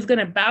is going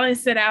to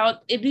balance it out,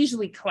 it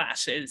usually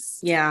clashes.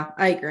 Yeah,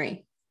 I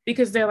agree.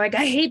 Because they're like,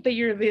 I hate that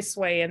you're this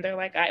way. And they're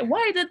like,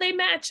 why did they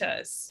match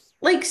us?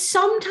 Like,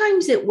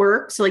 sometimes it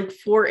works. Like,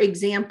 for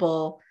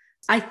example,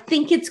 I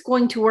think it's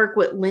going to work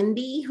with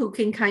Lindy, who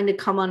can kind of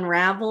come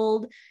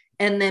unraveled.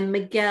 And then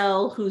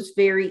Miguel, who's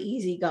very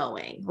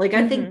easygoing. Like,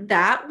 I think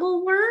that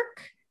will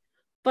work.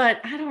 But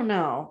I don't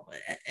know.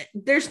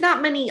 There's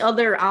not many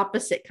other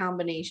opposite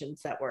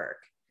combinations that work.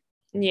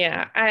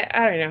 Yeah,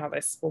 I don't know how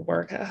this will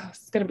work. Oh,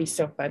 it's going to be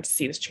so fun to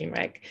see this train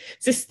wreck.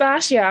 So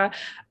Stasia,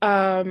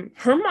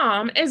 her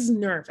mom is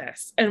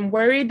nervous and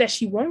worried that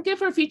she won't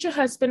give her future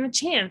husband a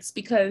chance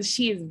because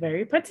she is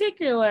very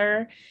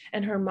particular.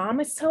 And her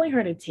mom is telling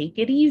her to take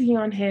it easy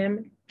on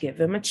him,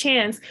 give him a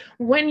chance.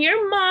 When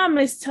your mom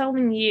is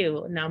telling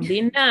you, now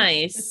be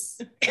nice,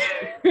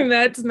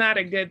 that's not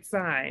a good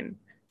sign.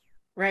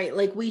 Right.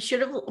 Like, we should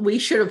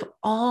have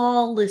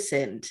all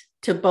listened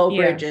to Beau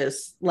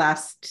Bridges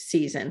last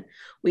season.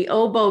 We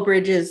owe Beau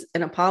Bridges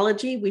an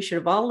apology. We should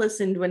have all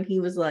listened when he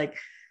was like,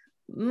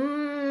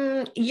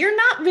 you're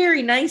not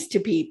very nice to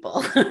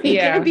people.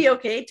 You're going to be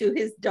okay, to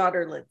his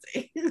daughter,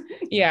 Lindsay.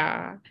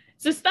 Yeah.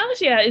 So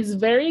Stasia is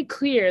very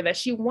clear that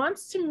she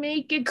wants to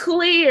make it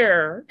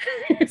clear.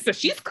 So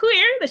she's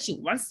clear that she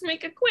wants to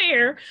make it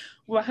clear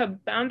what her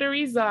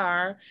boundaries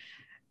are,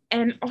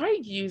 and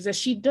argues that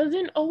she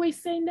doesn't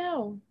always say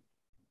no.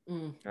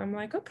 I'm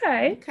like,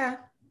 okay.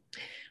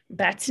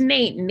 Back to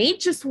Nate.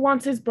 Nate just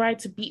wants his bride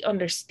to be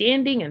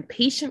understanding and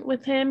patient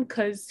with him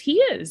because he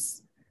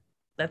is.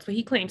 That's what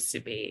he claims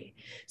to be.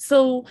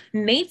 So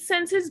Nate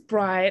sends his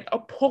bride a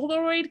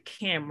Polaroid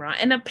camera,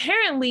 and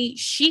apparently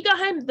she got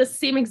him the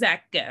same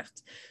exact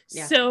gift.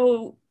 Yeah.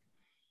 So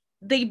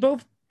they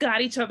both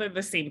got each other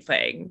the same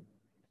thing.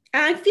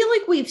 And I feel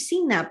like we've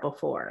seen that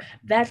before.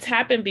 That's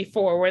happened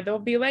before, where they'll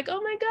be like, oh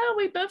my God,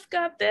 we both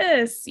got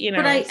this, you know.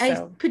 But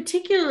I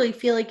particularly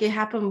feel like it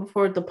happened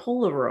before the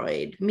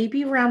Polaroid.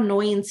 Maybe around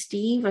Noy and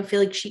Steve. I feel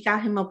like she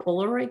got him a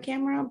Polaroid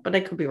camera, but I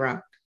could be wrong.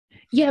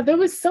 Yeah, there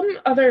was some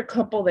other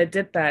couple that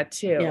did that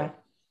too. Yeah.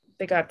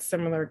 They got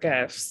similar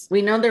gifts.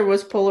 We know there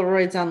was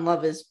Polaroids on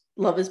Love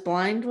is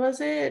Blind, was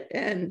it?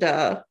 And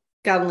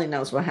God only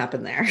knows what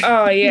happened there.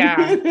 Oh,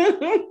 yeah.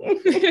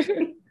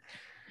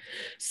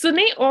 So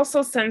Nate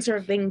also sends her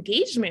the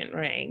engagement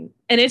ring.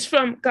 And it's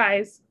from,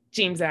 guys,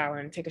 James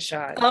Allen. Take a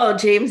shot. Oh,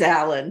 James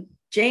Allen.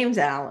 James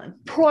Allen.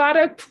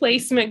 Product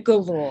placement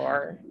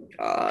galore.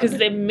 Because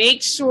they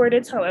make sure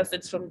to tell us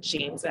it's from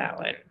James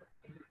Allen.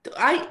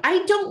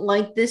 I don't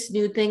like this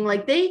new thing.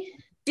 Like, they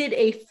did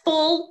a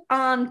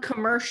full-on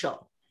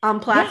commercial on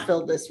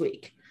Platteville this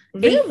week.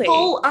 Really? A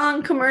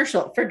full-on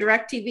commercial for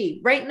DirecTV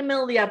right in the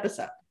middle of the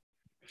episode.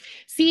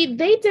 See,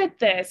 they did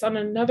this on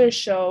another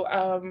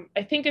show.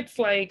 I think it's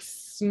like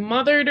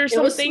Smothered or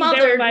something. It was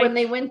Smothered like, when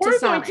they went to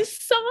Sonic. Going to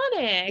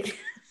Sonic.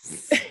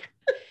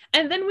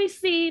 And then we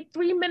see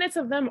 3 minutes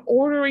of them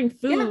ordering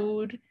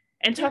food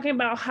and talking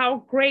about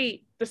how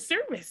great the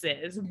service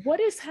is. What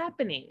is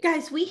happening?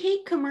 Guys, we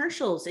hate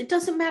commercials. It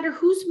doesn't matter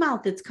whose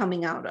mouth it's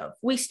coming out of.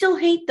 We still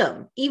hate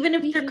them, even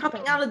if they're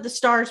coming out of the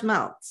stars'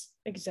 mouths.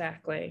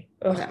 Exactly.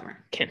 Whatever.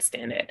 Can't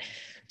stand it.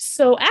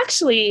 So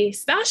actually,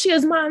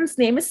 Stasia's mom's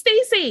name is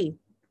Stacy.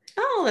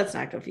 Oh, that's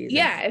not confusing.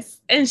 Yes.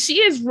 And she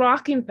is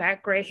rocking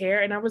that gray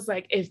hair. And I was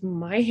like, is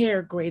my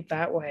hair grayed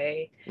that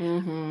way?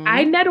 Mm-hmm.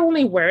 I not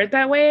only wear it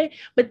that way,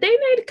 but they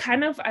need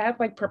kind of add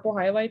like purple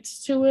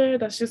highlights to it.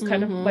 That's just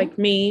kind of like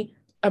me.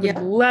 I would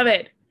love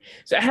it.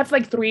 So I have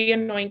like 3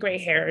 annoying gray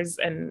hairs,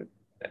 and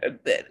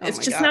it's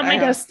just not my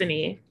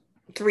destiny.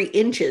 3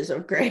 inches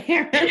of gray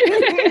hair.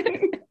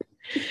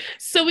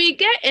 So we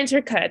get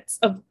intercuts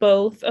of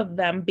both of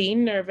them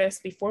being nervous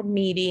before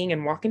meeting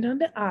and walking down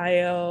the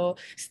aisle.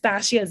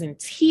 Stasia's in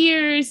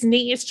tears.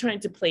 Nate is trying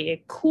to play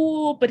it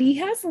cool, but he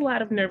has a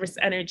lot of nervous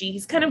energy.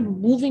 He's kind of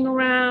moving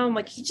around,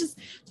 like he's just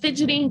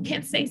fidgeting,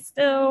 can't stay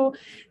still.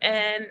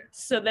 And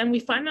so then we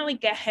finally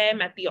get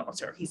him at the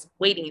altar. He's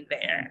waiting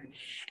there.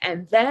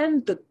 And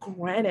then the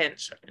grand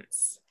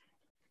entrance.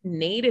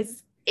 Nate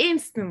is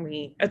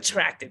instantly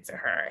attracted to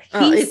her.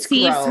 He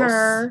sees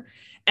her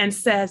and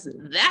says,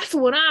 that's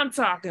what I'm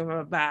talking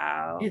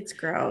about. It's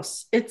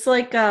gross. It's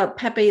like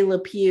Pepe Le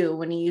Pew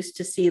when he used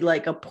to see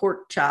like a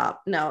pork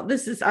chop. No,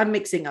 I'm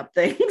mixing up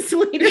things.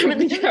 Wait a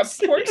minute. Yeah,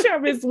 pork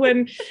chop is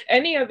when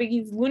any of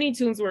these Looney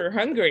Tunes were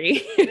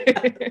hungry.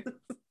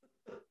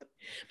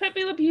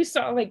 Pepe Le Pew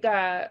saw like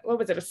a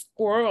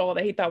squirrel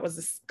that he thought was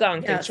a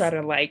skunk and tried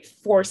to like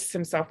force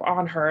himself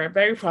on her.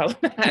 Very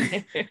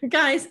problematic.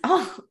 Guys,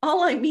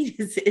 all I mean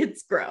is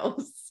it's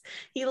gross.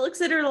 He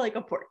looks at her like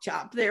a pork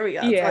chop. There we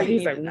go. Yeah,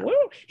 he's like, whoa.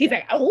 He's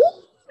like, oh.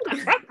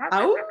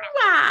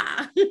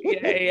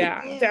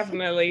 Yeah,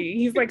 definitely.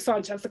 He's like saw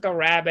Jessica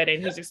Rabbit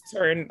and he just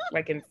turned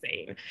like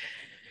insane.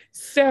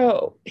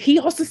 So he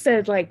also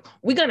said, like,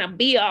 we're gonna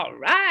be all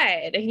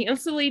right. And he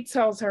instantly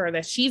tells her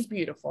that she's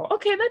beautiful.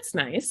 Okay, that's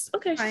nice.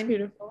 Okay, she's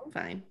beautiful.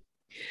 Fine.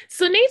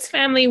 So Nate's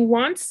family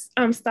wants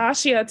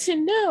Stasia to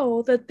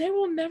know that there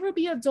will never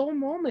be a dull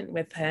moment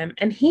with him.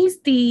 And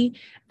he's the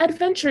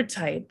adventure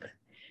type.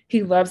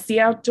 He loves the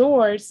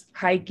outdoors,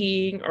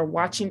 hiking or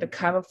watching the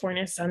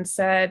California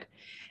sunset.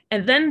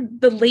 And then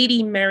the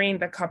lady marrying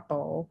the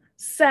couple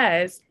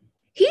says,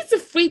 he's a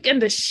freak in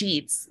the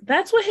sheets.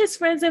 That's what his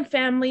friends and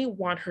family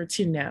want her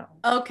to know.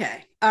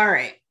 Okay. All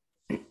right.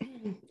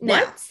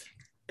 Now,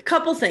 a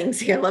couple things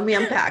here. Let me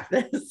unpack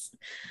this.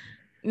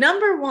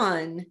 Number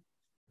one,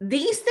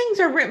 these things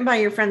are written by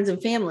your friends and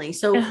family.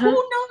 So who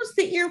knows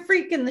that you're a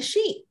freak in the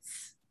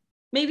sheets?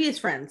 Maybe his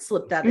friends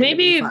slipped that in.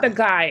 Maybe the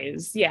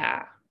guys.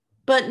 Yeah.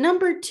 But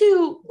number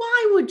two,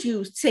 why would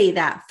you say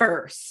that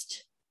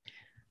first?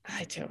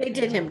 I don't know. They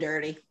did him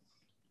dirty.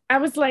 I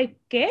was like,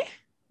 ¿Qué?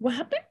 What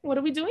happened? What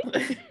are we doing?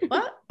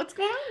 What's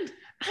going on?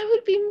 I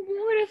would be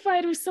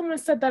mortified if someone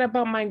said that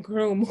about my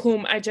groom,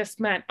 whom I just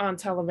met on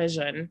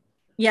television.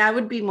 Yeah, I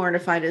would be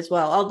mortified as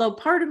well. Although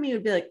part of me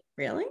would be like,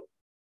 really?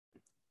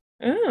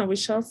 Oh, we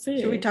shall see.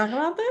 Should we talk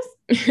about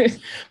this?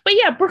 But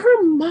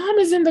her mom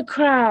is in the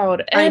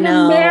crowd and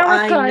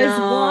America is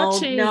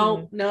watching.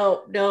 No.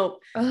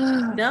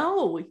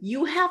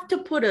 You have to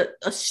put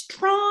a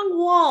strong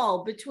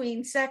wall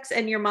between sex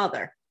and your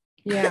mother.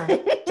 Yeah,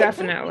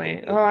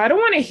 definitely. Oh, I don't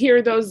want to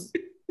hear those.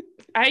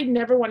 I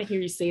never want to hear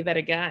you say that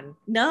again.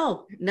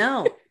 No.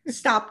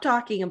 Stop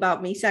talking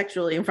about me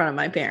sexually in front of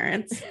my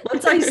parents.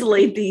 Let's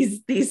isolate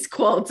these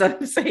quotes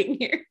I'm saying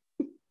here.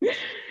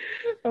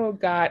 Oh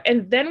God.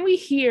 And then we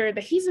hear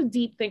that he's a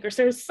deep thinker.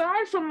 So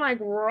aside from like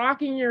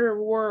rocking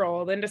your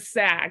world in the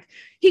sack,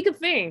 he could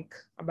think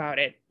about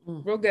it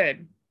real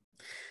good.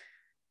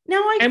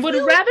 Now I would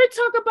rather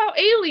talk about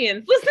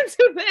aliens. Listen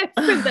to this.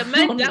 The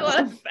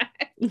Mandela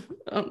effect.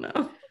 Oh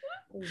no.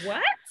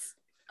 What?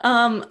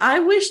 I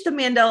wish the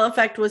Mandela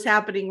effect was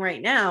happening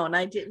right now and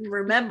I didn't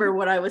remember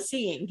what I was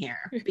seeing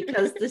here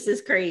because this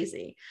is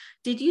crazy.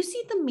 Did you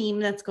see the meme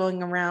that's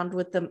going around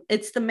with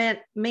it's the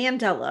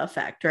Mandela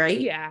effect, right?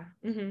 Yeah.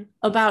 Mm-hmm.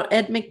 About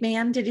Ed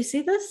McMahon. Did you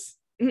see this?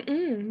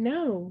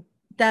 No.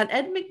 That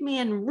Ed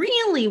McMahon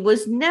really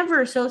was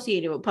never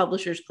associated with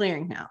Publishers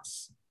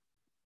Clearinghouse.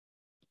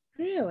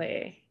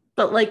 Really?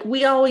 But like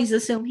we always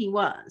assume he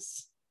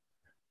was.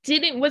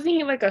 wasn't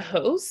he like a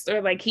host,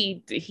 or like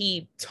he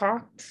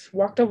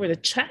walked over the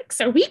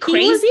checks? Are we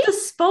crazy? He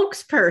was the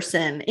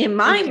spokesperson in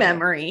my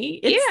memory.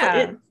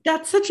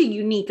 That's such a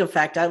unique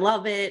effect. I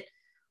love it.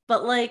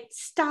 But like,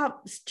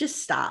 stop,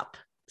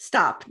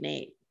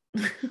 Nate.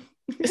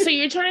 So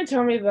you're trying to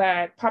tell me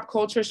that pop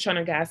culture is trying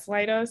to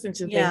gaslight us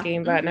into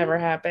thinking that never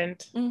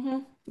happened?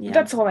 Yeah.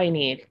 That's all I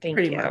need. Thank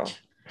you. Pretty much.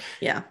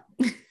 Yeah.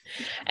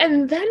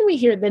 And then we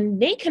hear that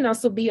Nate can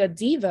also be a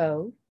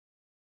Devo.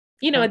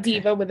 You know, a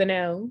diva with an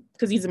O,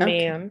 because he's a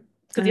man,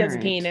 because he has a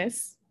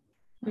penis.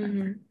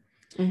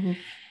 Mm-hmm. Mm-hmm.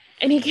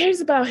 And he cares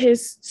about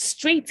his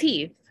straight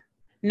teeth.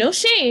 No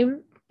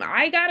shame.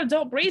 I got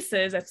adult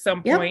braces at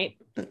some point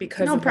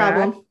because no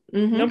problem. That.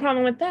 Mm-hmm. No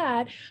problem with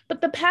that.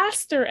 But the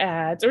pastor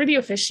adds, or the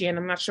officiant,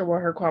 I'm not sure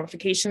what her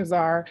qualifications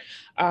are,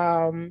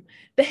 that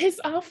his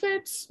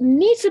outfits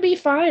need to be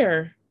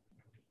fire.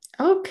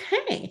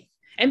 Okay.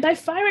 And by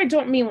fire, I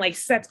don't mean like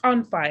set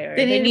on fire.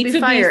 They need to be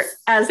fire,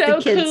 as the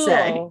kids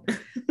say.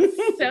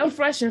 So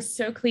fresh and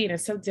so clean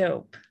and so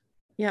dope.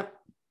 Yep.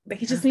 Like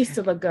he just needs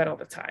to look good all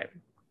the time.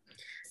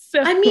 So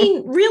I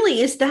mean,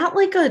 really, is that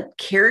like a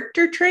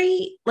character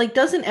trait? Like,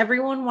 doesn't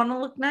everyone want to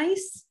look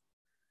nice?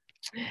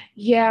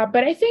 Yeah,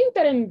 but I think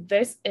that in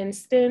this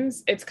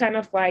instance, it's kind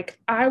of like,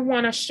 I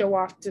want to show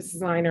off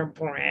designer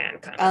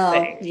brand kind of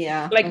thing.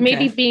 Yeah. Like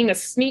maybe being a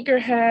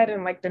sneakerhead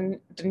and like the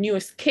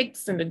newest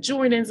kicks and the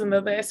Jordans and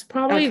the this.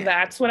 Probably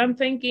that's what I'm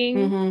thinking.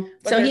 Mm-hmm.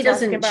 So he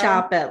doesn't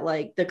shop at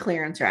like the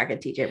clearance rack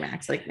at TJ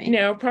Maxx like me.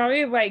 No,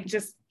 probably like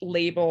just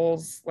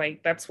labels.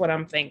 Like that's what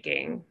I'm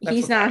thinking.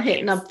 He's not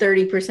hitting up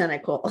 30%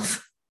 at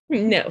Kohl's.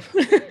 No.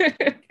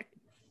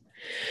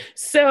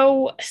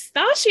 So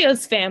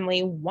Stachio's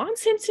family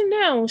wants him to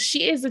know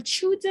she is a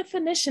true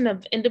definition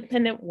of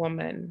independent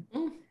woman.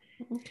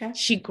 Okay.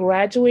 She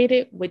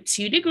graduated with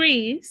 2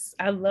 degrees.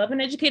 I love an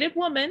educated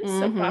woman,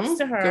 so props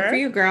to her. Good for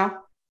you,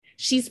 girl.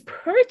 She's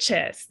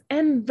purchased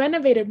and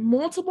renovated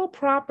multiple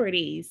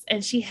properties,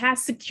 and she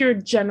has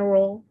secured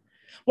general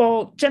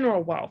wealth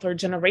or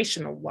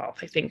generational wealth,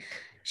 I think.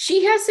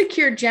 She has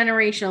secured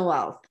generational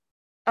wealth.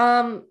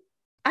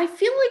 I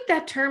feel like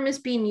that term is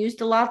being used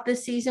a lot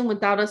this season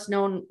without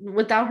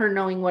her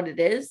knowing what it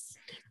is.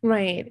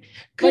 Right.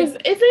 Because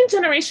isn't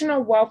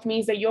generational wealth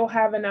means that you'll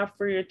have enough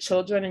for your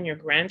children and your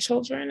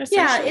grandchildren,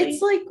 essentially? Yeah,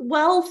 it's like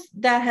wealth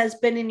that has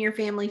been in your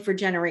family for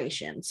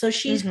generations. So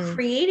she's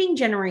creating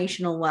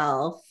generational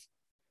wealth,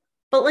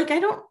 but like,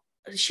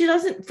 she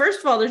doesn't,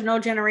 first of all, there's no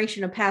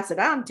generation to pass it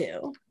on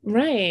to.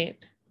 Right.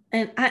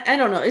 And I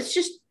don't know. It's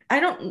just,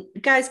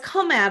 guys,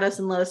 come at us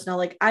and let us know.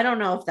 Like, I don't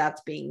know if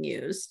that's being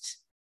used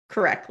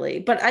correctly,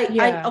 but I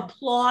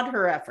applaud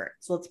her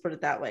efforts. Let's put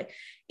it that way.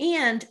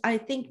 And I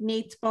think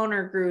Nate's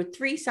boner grew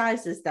 3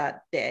 sizes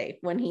that day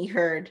when he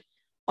heard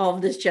all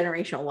of this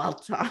generational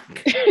wealth talk.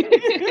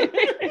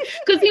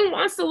 Because he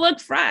wants to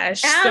look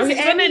fresh. So he's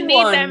going to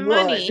need that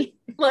money.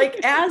 Like,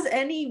 as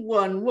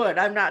anyone would.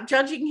 I'm not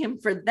judging him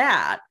for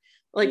that.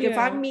 Like, if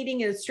I'm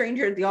meeting a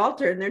stranger at the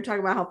altar and they're talking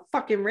about how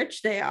fucking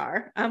rich they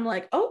are, I'm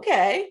like,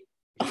 okay,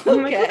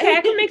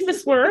 I can make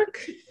this work.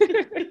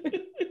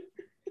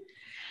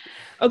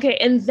 Okay,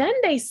 and then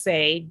they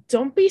say,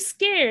 don't be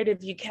scared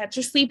if you catch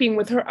her sleeping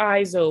with her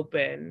eyes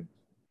open.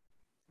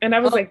 And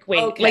I was like,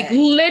 wait, like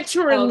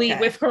literally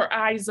with her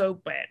eyes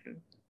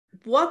open.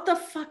 What the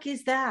fuck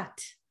is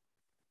that?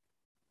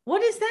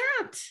 What is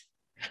that?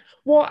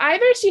 Well,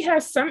 either she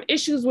has some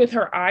issues with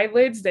her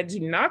eyelids that do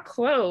not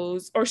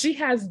close, or she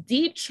has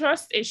deep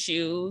trust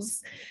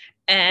issues,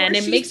 and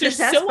it makes her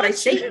so by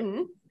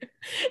Satan.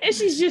 And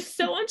she's just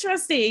so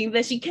untrusting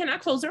that she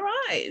cannot close her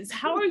eyes.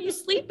 How are you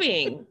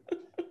sleeping?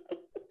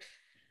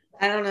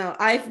 I don't know.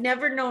 I've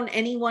never known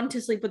anyone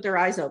to sleep with their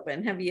eyes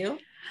open. Have you?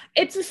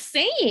 It's a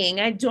saying.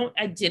 I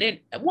didn't.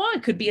 Well,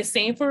 it could be a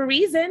saying for a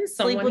reason.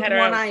 Someone sleep with had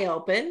one eye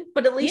open,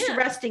 but at least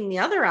resting the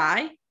other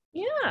eye.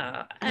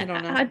 Yeah. I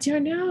don't know. I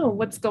don't know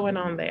what's going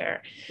on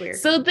there. Weird.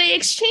 So they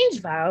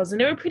exchanged vows and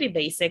they were pretty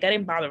basic. I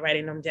didn't bother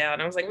writing them down.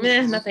 I was like,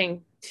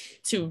 nothing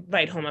to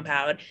write home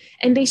about.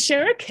 And they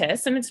share a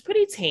kiss and it's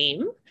pretty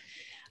tame.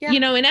 Yeah. You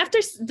know, and after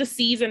the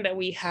season that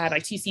we had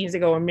like 2 seasons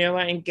ago with Mila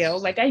and Gil,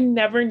 like I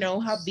never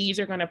know how these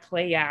are going to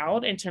play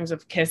out in terms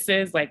of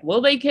kisses. Like, will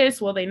they kiss?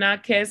 Will they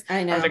not kiss?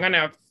 I know. Are they going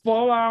to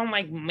full on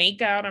like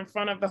make out in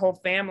front of the whole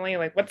family?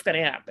 Like, what's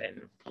going to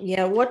happen?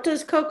 Yeah. What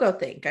does Coco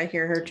think? I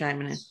hear her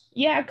chiming in.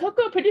 Yeah.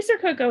 Producer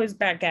Coco is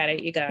back at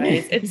it, you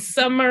guys. It's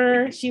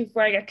summer. She's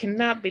like, I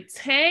cannot be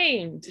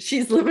tamed.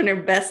 She's living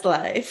her best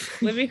life.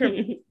 Living her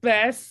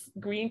best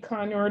green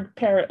cornered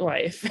parrot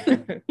life.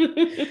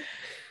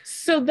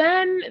 So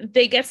then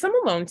they get some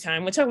alone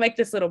time, which I like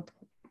this little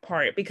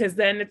part because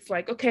then it's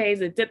like, okay,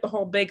 they did the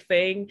whole big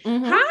thing.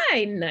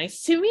 Hi,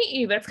 nice to meet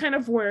you. That's kind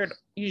of where it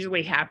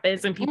usually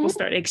happens. And people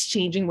start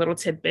exchanging little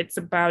tidbits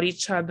about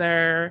each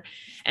other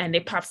and they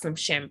pop some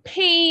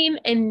champagne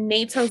and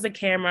Nate tells the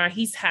camera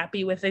he's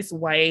happy with his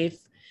wife.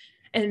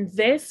 And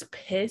this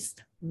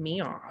pissed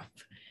me off.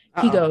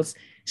 He goes,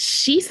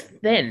 she's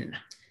thin,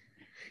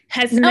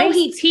 has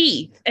nice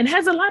teeth and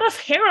has a lot of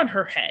hair on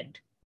her head.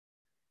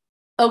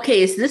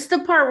 Okay, is this the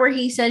part where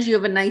he says you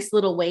have a nice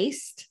little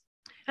waist?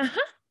 Uh-huh.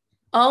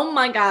 Oh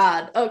my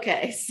God.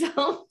 Okay.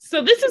 So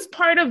this is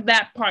part of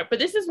that part, but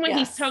this is when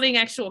he's telling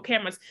actual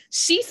cameras,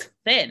 she's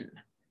thin.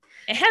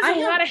 It has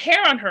a lot of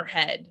hair on her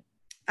head.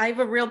 I have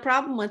a real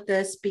problem with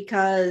this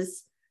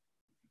because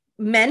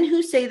men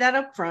who say that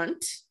up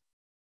front,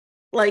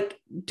 like,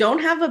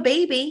 don't have a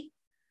baby.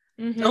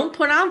 Mm-hmm. Don't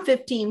put on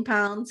 15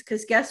 pounds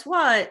because guess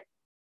what?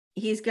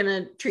 He's going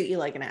to treat you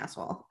like an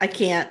asshole. I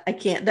can't.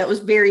 That was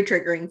very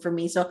triggering for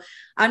me. So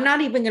I'm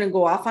not even going to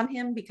go off on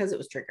him because it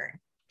was triggering.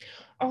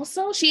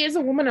 Also, she is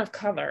a woman of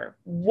color.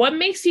 What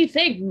makes you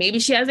think maybe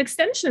she has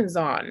extensions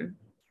on?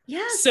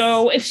 Yes.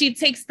 So if she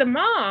takes them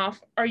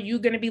off, are you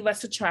going to be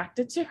less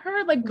attracted to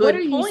her? Like, what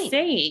are you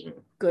saying?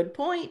 Good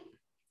point.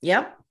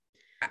 Yep.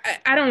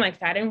 I don't like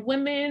that. And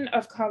women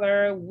of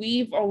color,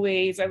 we've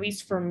always, at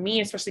least for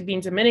me, especially being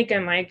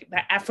Dominican, like the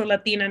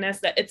Afro-Latina-ness,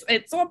 that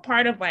it's all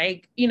part of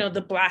like, you know,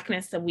 the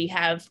blackness that we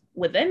have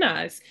within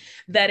us,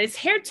 that is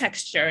hair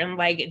texture. And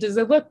like, does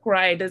it look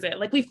right? Does it,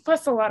 like, we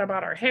fuss a lot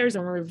about our hairs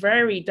and we're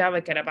very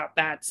delicate about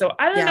that. So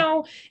I don't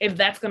know if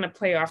that's going to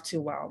play off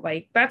too well.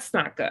 Like, that's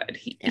not good.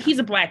 He's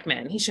a black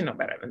man. He should know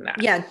better than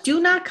that. Yeah. Do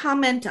not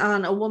comment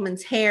on a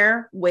woman's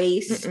hair,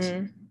 waist,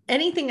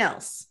 anything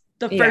else.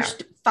 The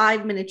first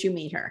 5 minutes you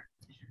meet her.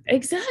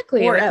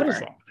 Exactly. Or like, ever. what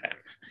is wrong with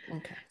him?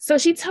 Okay. So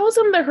she tells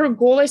him that her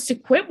goal is to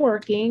quit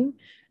working.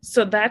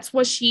 So that's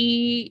what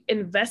she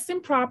invests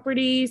in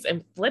properties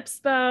and flips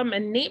them.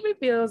 And Nate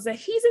reveals that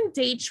he's in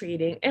day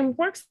trading and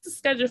works the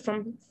schedule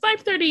from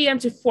 5:30 a.m.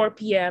 to 4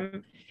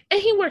 p.m.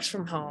 And he works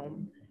from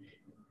home.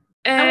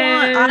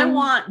 And I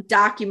want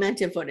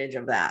documented footage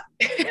of that.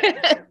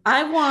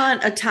 I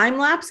want a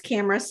time-lapse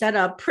camera set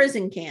up,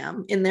 prison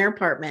cam in their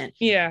apartment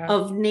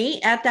of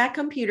Nate at that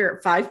computer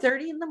at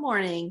 5:30 in the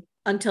morning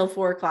until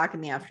 4 o'clock in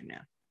the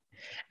afternoon.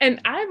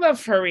 And I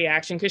love her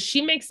reaction because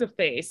she makes a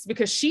face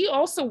because she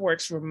also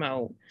works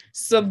remote.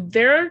 So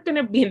they're going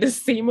to be in the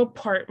same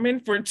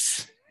apartment for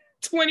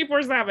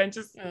 24/7,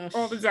 just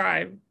all the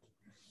time.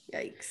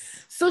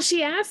 Yikes. So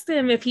she asked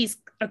him if he's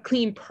a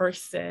clean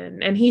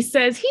person, and he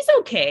says he's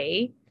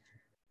okay.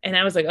 And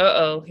I was like,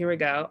 here we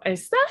go. And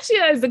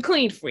Stasia is a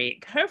clean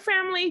freak. Her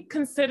family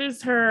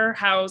considers her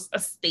house a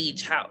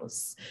stage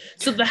house.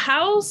 So the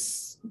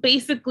house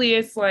basically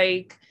is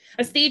like,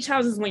 a stage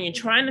house is when you're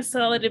trying to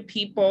sell it to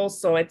people,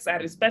 so it's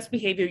at its best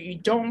behavior. You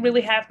don't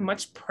really have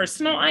much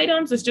personal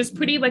items. It's just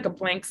pretty like a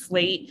blank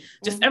slate.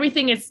 Just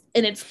everything is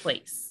in its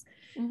place.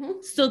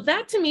 Mm-hmm. So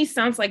that to me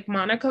sounds like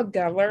Monica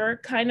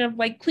Geller, kind of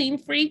like clean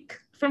freak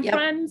from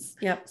Friends.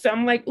 Yep. So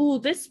I'm like, ooh,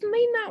 this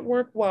may not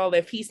work well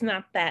if he's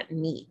not that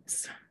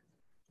neat.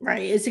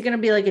 Right. Is it going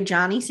to be like a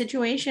Johnny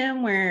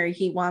situation where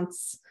he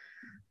wants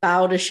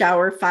Bao to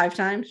shower 5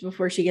 times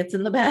before she gets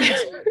in the bed?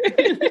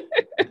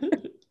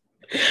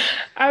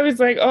 I was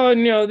like, oh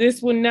no,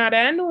 this will not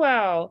end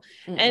well.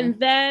 And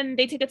then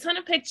they take a ton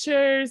of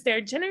pictures.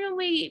 They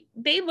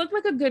look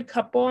like a good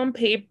couple on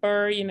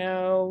paper, you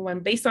know,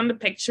 and based on the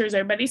pictures,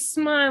 everybody's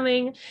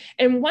smiling.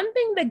 And one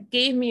thing that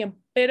gave me a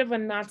bit of a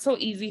not so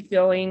easy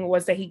feeling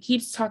was that he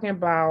keeps talking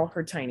about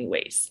her tiny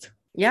waist.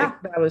 Yeah.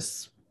 Like, that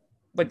was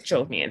what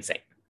drove me insane.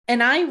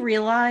 And I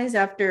realize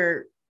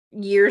after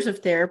years of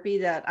therapy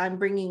that I'm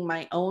bringing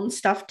my own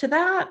stuff to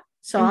that.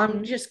 So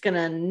I'm just going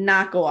to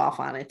not go off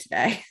on it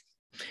today.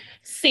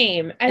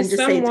 Same. As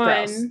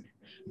someone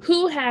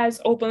who has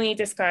openly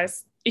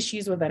discussed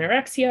issues with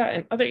anorexia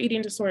and other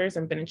eating disorders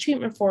and been in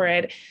treatment for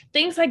it,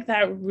 things like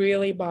that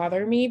really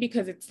bother me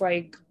because it's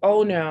like,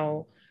 oh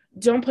no,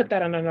 don't put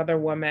that on another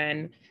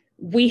woman.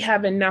 We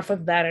have enough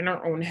of that in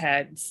our own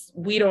heads.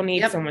 We don't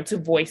need someone to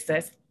voice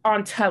this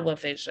on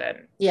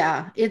television.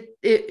 Yeah,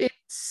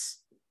 it's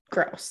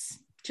gross.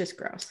 Just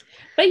gross.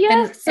 But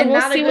yeah, so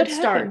we'll see what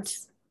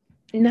happens.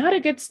 Not a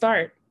good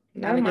start.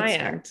 Not on my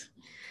end.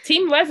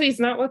 Team Leslie's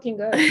not looking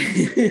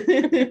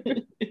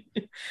good.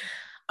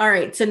 All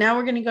right. So now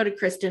we're going to go to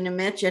Kristen and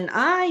Mitch. And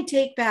I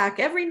take back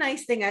every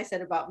nice thing I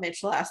said about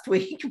Mitch last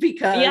week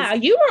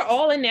because you were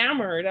all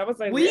enamored. I was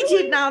like, we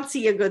did not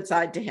see a good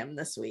side to him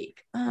this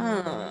week.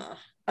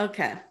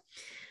 Okay.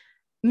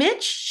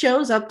 Mitch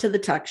shows up to the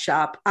tuck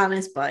shop on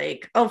his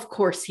bike. Of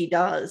course he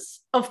does.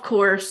 Of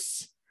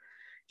course.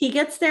 He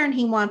gets there and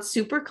he wants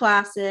super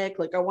classic.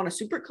 Like, I want a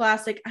super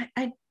classic.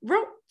 I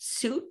wrote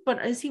suit,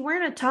 but is he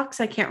wearing a tux?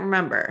 I can't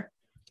remember.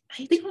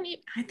 I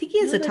think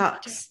he has a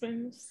tux.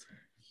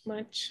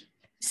 Much.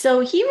 So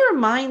he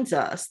reminds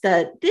us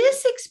that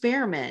this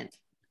experiment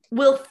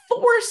will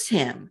force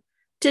him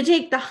to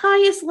take the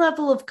highest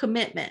level of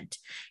commitment,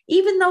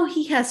 even though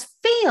he has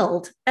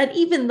failed at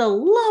even the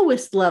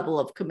lowest level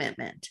of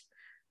commitment.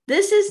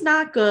 This is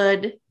not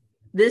good.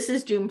 This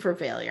is doomed for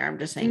failure. I'm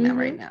just saying that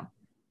right now.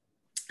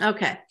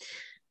 Okay.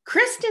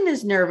 Kristen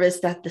is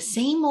nervous that the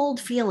same old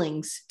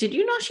feelings. Did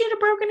you know she had a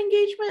broken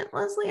engagement,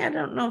 Leslie? I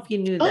don't know if you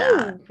knew that.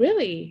 Oh,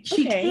 really?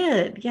 She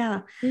did.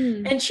 Yeah.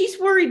 And she's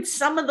worried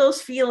some of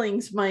those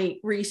feelings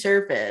might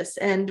resurface.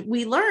 And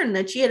we learned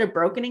that she had a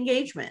broken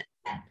engagement.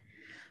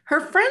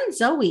 Her friend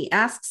Zoe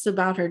asks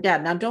about her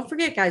dad. Now, don't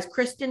forget, guys,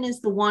 Kristen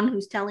is the one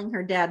who's telling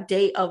her dad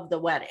day of the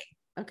wedding.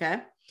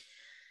 Okay.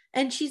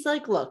 And she's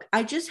like, look,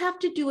 I just have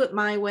to do it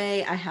my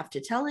way. I have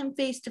to tell him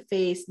face to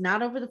face,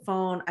 not over the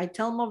phone. I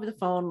tell him over the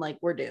phone, like,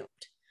 we're doomed.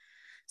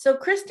 So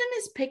Kristen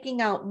is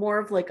picking out more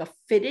of like a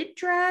fitted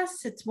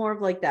dress. It's more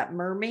of like that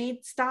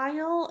mermaid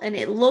style, and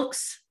it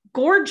looks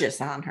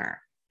gorgeous on her.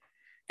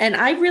 And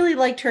I really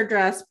liked her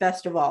dress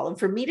best of all. And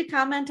for me to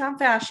comment on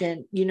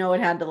fashion, you know,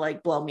 it had to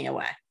like blow me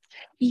away.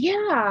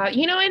 Yeah,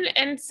 you know,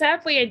 and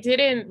sadly, I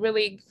didn't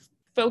really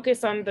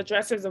focus on the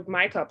dresses of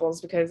my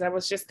couples because I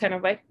was just kind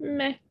of like,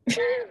 meh.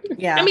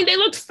 Yeah. I mean, they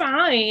looked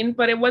fine,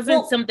 but it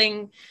wasn't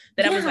something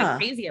that I was like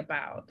crazy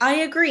about. I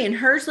agree. And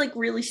hers like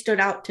really stood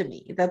out to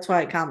me. That's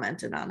why I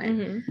commented on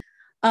it.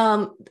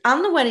 On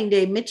the wedding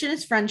day, Mitch and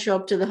his friend show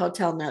up to the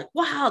hotel and they're like,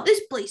 wow, this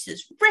place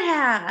is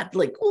rad.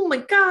 Like, oh my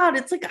God,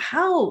 it's like a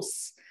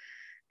house.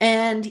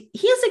 And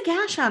he has a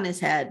gash on his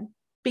head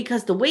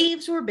because the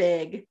waves were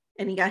big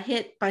and he got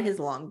hit by his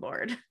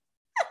longboard.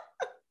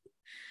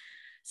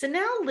 So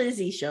now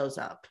Lizzie shows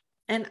up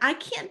and I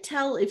can't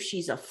tell if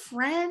she's a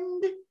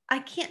friend.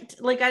 I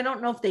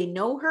don't know if they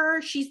know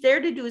her. She's there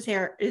to do his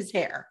hair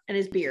and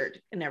his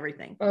beard and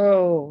everything.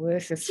 Oh,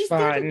 this is She's fun.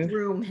 There to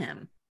groom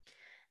him.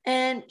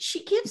 And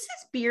she gives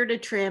his beard a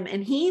trim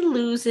and he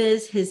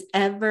loses his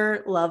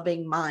ever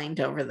loving mind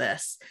over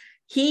this.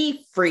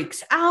 He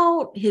freaks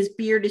out. His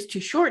beard is too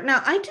short.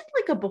 Now I did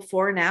like a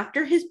before and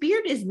after. His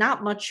beard is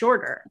not much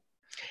shorter.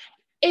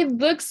 It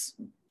looks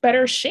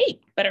better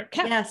shape, better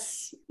kept.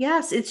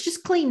 Yes, it's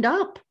just cleaned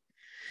up.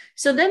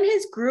 So then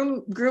his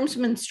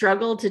groomsmen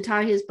struggle to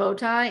tie his bow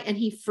tie and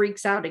he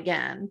freaks out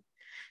again.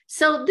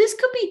 So this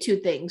could be two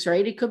things,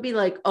 right? It could be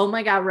like, oh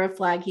my God, red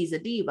flag, he's a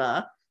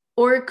diva.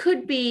 Or it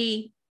could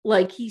be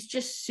like, he's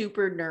just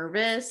super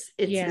nervous.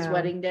 It's his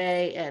wedding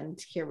day and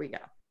here we go.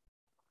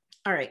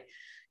 All right.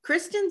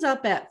 Kristen's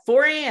up at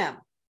 4 a.m.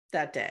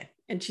 that day.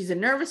 And she's a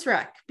nervous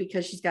wreck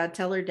because she's got to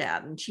tell her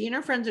dad. And she and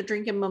her friends are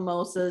drinking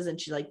mimosas.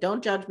 And she's like,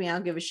 don't judge me. I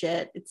don't give a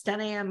shit. It's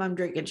 10 a.m. I'm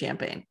drinking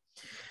champagne.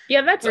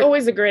 Yeah, that's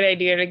always a great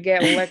idea to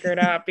get liquored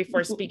up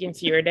before speaking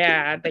to your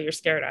dad that you're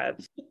scared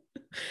of.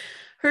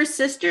 Her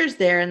sister's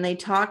there and they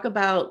talk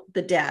about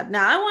the dad.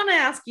 Now, I want to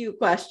ask you a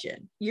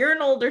question. You're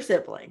an older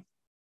sibling.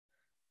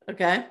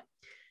 Okay.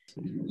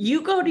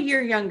 You go to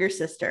your younger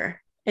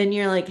sister and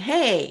you're like,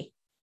 hey,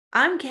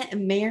 I'm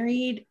getting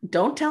married.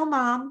 Don't tell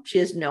mom. She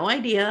has no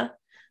idea.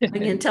 I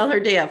can tell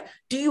her day off.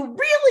 Do you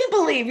really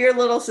believe your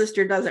little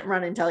sister doesn't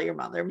run and tell your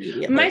mother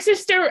immediately? My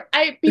sister,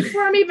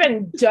 before I'm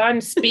even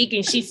done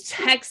speaking, she's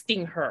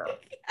texting her.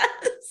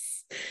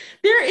 Yes.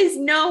 There is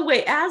no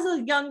way, as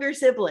a younger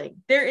sibling,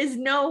 there is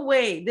no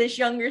way this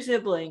younger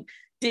sibling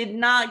did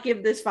not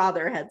give this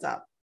father a heads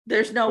up.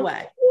 There's no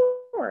way.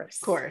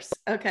 Of course.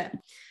 Okay.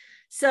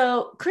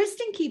 So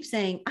Kristen keeps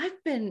saying,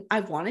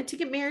 I've wanted to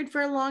get married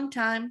for a long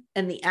time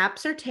and the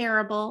apps are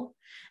terrible.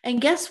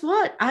 And guess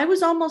what? I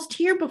was almost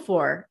here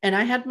before and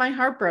I had my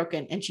heart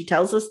broken. And she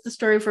tells us the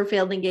story of her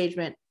failed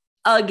engagement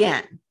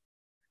again.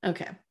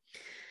 Okay.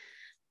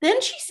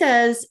 Then she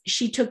says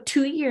she took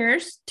 2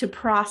 years to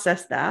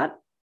process that,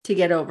 to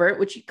get over it,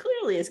 which she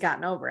clearly has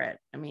gotten over it.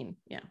 I mean,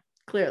 yeah,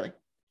 clearly.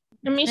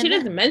 I mean, she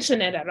doesn't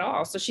mention it at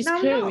all. So she's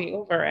clearly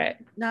over it.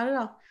 Not at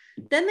all.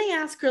 Then they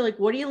ask her, like,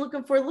 what are you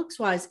looking for looks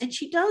wise? And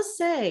she does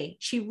say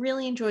she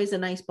really enjoys a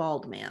nice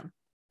bald man.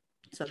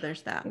 So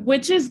there's that.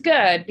 Which is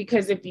good,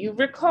 because if you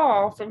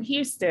recall from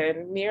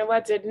Houston,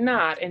 Mirla did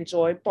not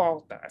enjoy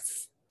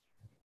baldness.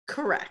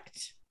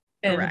 Correct.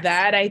 And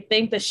that, I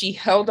think that she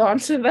held on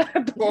to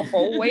that the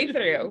whole way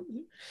through.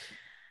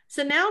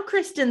 So now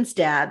Kristen's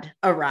dad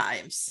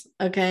arrives,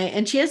 okay?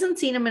 And she hasn't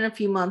seen him in a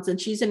few months and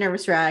she's a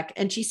nervous wreck.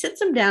 And she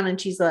sits him down and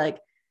she's like,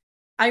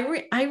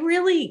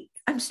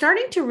 I'm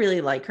starting to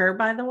really like her,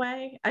 by the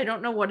way. I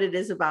don't know what it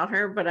is about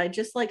her, but I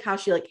just like how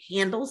she like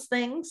handles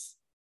things.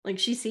 Like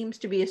she seems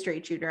to be a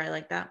straight shooter. I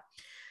like that.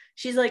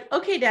 She's like,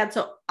 okay, dad,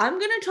 so I'm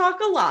going to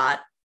talk a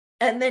lot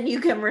and then you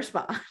can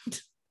respond.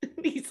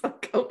 He's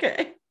like,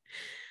 okay.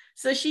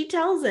 So she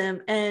tells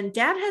him and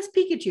dad has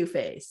Pikachu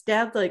face.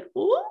 Dad's like,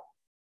 ooh,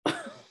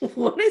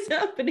 what is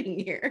happening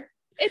here?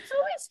 It's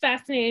always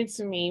fascinating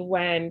to me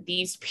when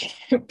these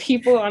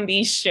people on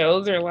these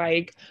shows are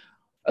like,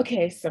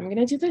 okay, so I'm going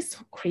to do this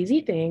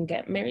crazy thing,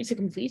 get married to a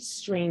complete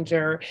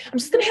stranger. I'm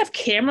just going to have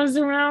cameras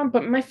around,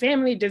 but my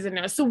family doesn't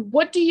know. So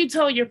what do you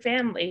tell your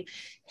family?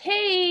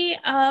 Hey,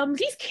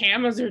 these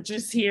cameras are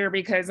just here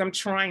because I'm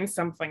trying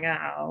something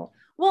out.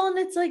 Well, and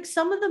it's like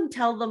some of them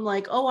tell them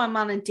like, oh, I'm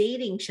on a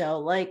dating show.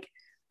 Like,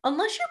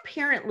 unless your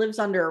parent lives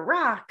under a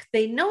rock,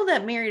 they know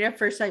that Married at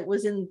First Sight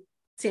was in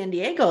San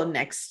Diego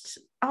next.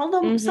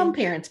 Although some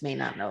parents may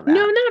not know that.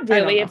 No, not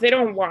really, if they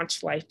don't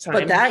watch Lifetime.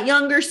 But that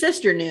younger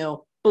sister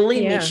knew.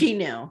 Believe me, she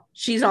knew.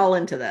 She's all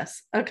into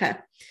this. Okay.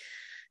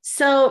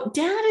 So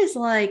dad is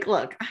like,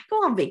 look, I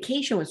go on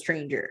vacation with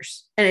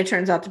strangers and it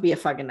turns out to be a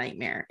fucking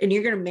nightmare. And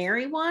you're going to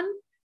marry one?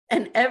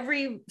 And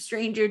every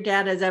stranger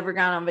dad has ever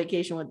gone on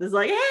vacation with is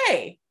like,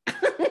 hey,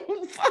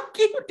 fuck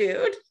you,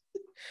 dude.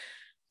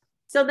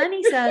 So then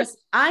he says,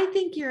 I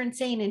think you're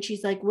insane. And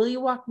she's like, will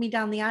you walk me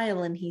down the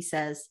aisle? And he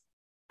says,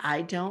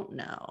 I don't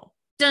know.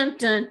 Dun,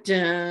 dun,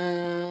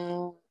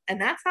 dun.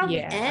 And that's how we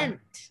end.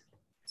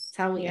 That's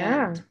how we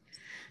end.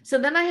 So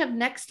then I have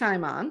next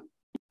time on.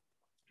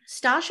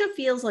 Stasha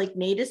feels like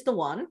Nate is the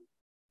one.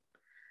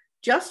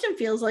 Justin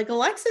feels like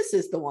Alexis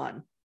is the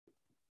one.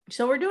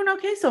 So we're doing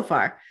okay so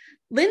far.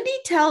 Lindy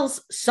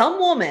tells some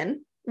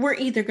woman we're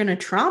either going to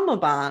trauma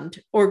bond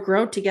or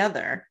grow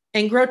together,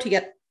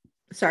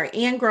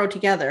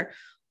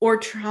 or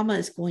trauma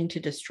is going to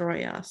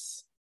destroy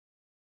us.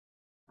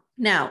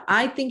 Now,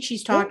 I think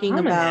she's talking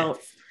about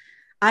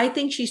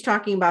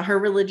her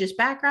religious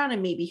background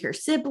and maybe her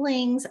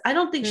siblings. I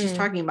don't think she's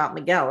talking about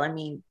Miguel. I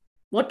mean,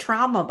 what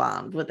trauma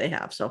bond would they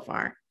have so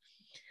far?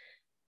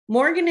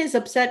 Morgan is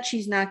upset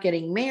she's not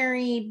getting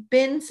married.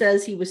 Ben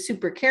says he was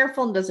super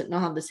careful and doesn't know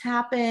how this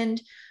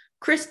happened.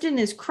 Kristen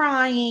is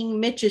crying.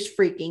 Mitch is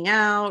freaking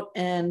out.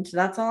 And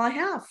that's all I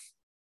have.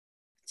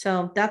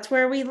 So that's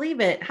where we leave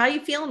it. How are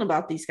you feeling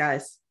about these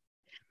guys?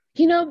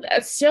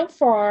 So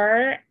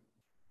far,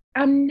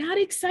 I'm not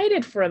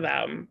excited for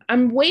them.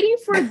 I'm waiting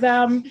for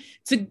them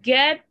to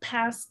get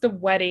past the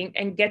wedding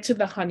and get to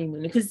the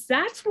honeymoon, because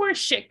that's where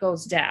shit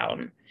goes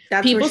down.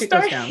 People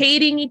start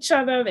hating each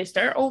other. They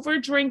start over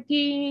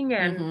drinking,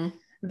 and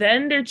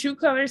then their true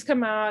colors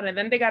come out, and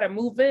then they got to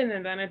move in.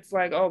 And then it's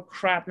like, oh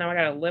crap, now I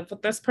got to live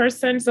with this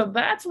person. So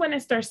that's when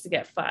it starts to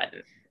get fun.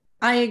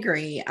 I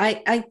agree.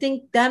 I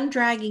think them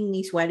dragging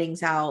these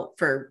weddings out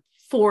for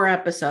 4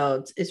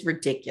 episodes is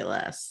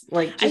ridiculous.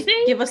 Like, just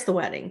give us the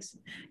weddings.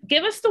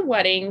 Give us the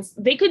weddings.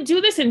 They could do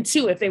this in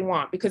 2 if they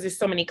want, because there's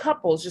so many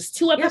couples. Just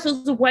 2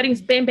 episodes of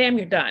weddings, bam, bam,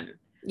 you're done.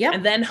 Yeah.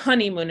 And then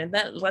honeymoon, and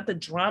then let the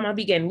drama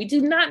begin. We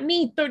do not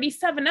need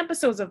 37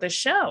 episodes of the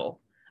show,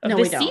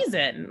 this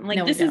season.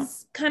 Like, this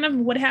is kind of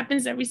what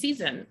happens every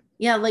season.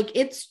 Yeah, like,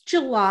 it's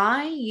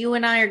July. You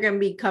and I are going to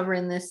be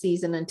covering this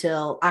season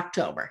until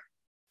October.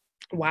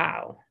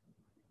 Wow.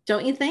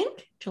 Don't you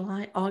think?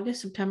 July,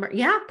 August, September.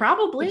 Yeah,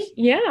 probably.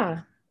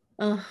 Yeah.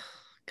 Oh,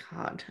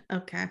 God.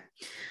 Okay.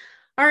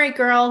 All right,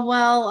 girl.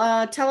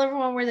 Well, tell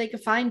everyone where they can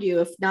find you,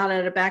 if not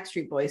at a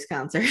Backstreet Boys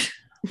concert.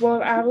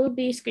 Well, I will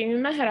be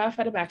screaming my head off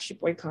at a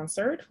Backstreet Boy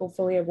concert.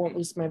 Hopefully I won't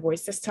lose my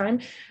voice this time.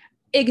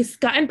 It's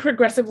gotten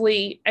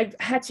progressively, I've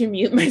had to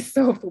mute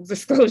myself, full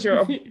disclosure,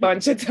 a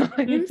bunch of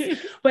times,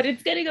 but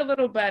it's getting a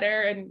little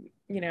better, and,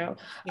 Yeah,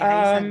 you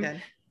sound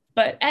good.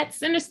 But at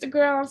Sinister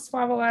Girls,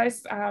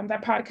 Favelize,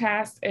 that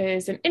podcast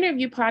is an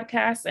interview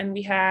podcast, and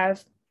we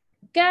have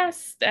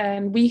guests,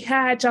 and we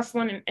had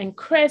Jocelyn and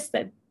Chris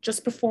that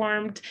just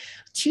performed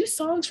 2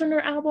 songs from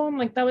their album.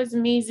 Like, that was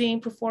amazing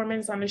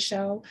performance on the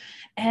show.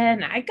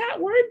 And I got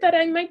word that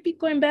I might be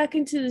going back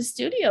into the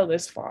studio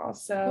this fall.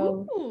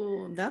 So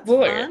that's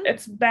fun.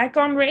 It's back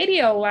on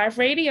radio, live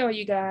radio,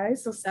 you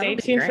guys. So stay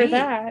tuned for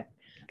that.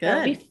 Good.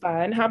 That'll be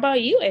fun. How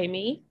about you,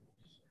 Amy?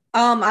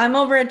 I'm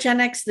over at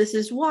Gen X. This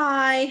is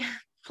why.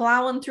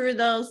 Plowing through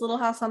those Little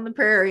House on the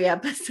Prairie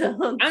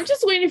episodes. I'm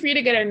just waiting for you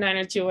to get a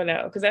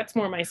 90210, because that's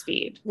more my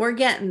speed. We're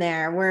getting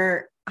there.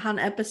 We're on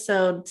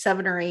episode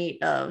 7 or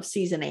 8 of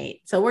season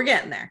 8. So we're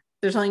getting there.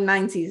 There's only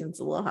 9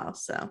 seasons of Little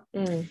House. So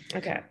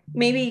okay.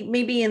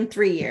 Maybe in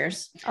 3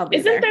 years.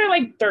 Isn't there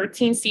like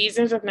 13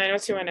 seasons of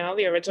 90210,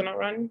 the original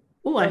run?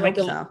 Oh, I hope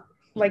so.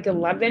 Like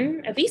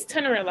 11, at least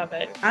 10 or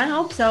 11. I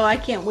hope so. I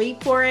can't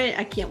wait for it.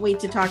 I can't wait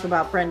to talk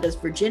about Brenda's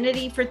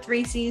virginity for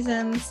 3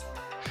 seasons.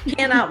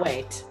 Cannot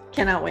wait.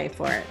 Cannot wait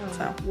for it.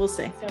 So we'll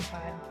see. So fun.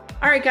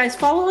 All right, guys,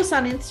 follow us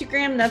on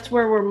Instagram. That's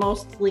where we're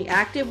mostly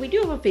active. We do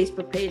have a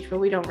Facebook page, but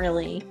we don't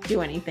really do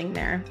anything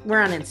there.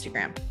 We're on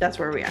Instagram. That's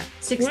where we are.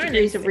 6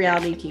 Degrees of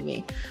Reality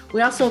TV.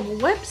 We also have a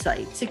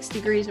website,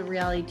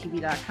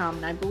 6degreesofrealitytv.com.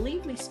 And I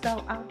believe we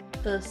spell out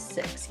the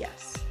 6.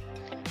 Yes.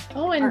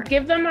 Oh, and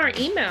give them our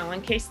email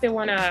in case they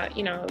want to,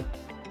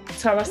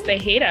 tell us they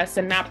hate us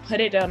and not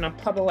put it on a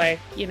public,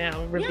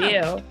 review.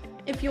 Yeah.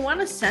 If you want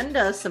to send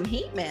us some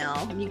hate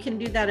mail, you can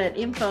do that at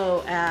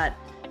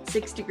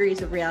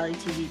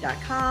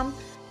info@6degreesofrealitytv.com.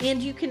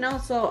 And you can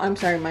also, I'm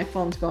sorry, my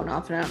phone's going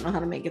off and I don't know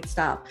how to make it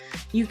stop.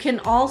 You can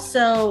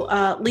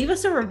also leave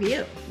us a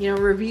review.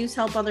 Reviews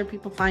help other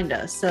people find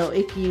us. So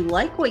if you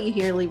like what you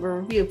hear, leave a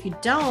review. If you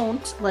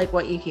don't like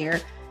what you hear,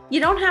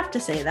 you don't have to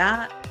say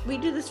that. We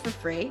do this for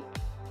free.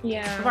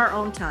 Yeah. Of our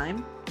own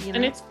time.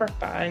 And it's for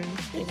fun.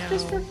 It's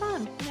just for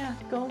fun. Yeah.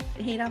 Go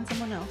hate on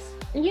someone else.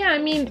 Yeah. I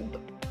mean,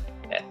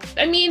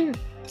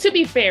 to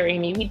be fair,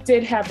 Amy, we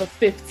did have a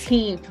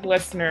 15th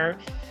listener.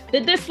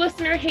 Did this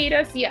listener hate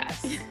us?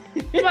 Yes.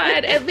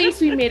 But at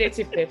least we made it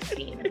to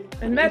 15.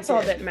 And that's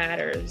all that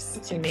matters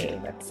to me.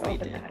 That's all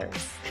that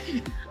matters.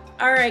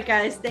 All right,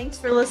 guys. Thanks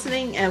for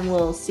listening, and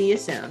we'll see you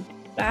soon.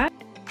 Bye.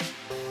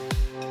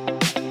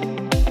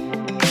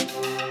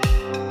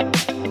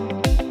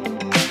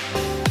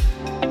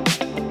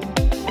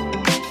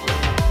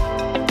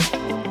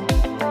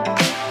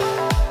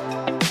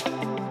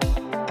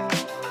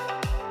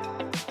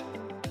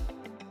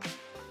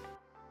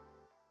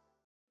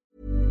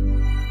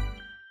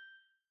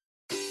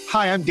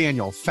 Hi, I'm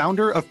Daniel,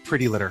 founder of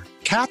Pretty Litter.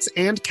 Cats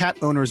and cat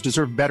owners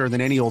deserve better than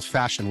any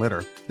old-fashioned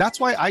litter. That's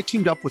why I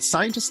teamed up with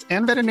scientists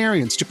and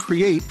veterinarians to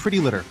create Pretty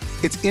Litter.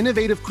 Its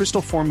innovative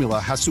crystal formula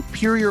has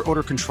superior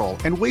odor control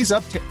and weighs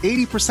up to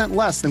 80%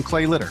 less than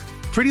clay litter.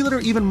 Pretty Litter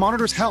even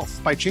monitors health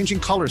by changing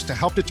colors to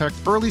help detect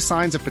early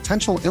signs of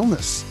potential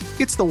illness.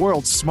 It's the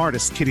world's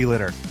smartest kitty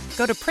litter.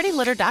 Go to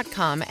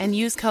prettylitter.com and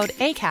use code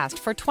ACAST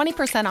for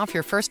 20% off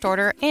your first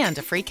order and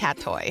a free cat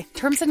toy.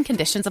 Terms and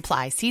conditions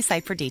apply. See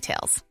site for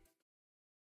details.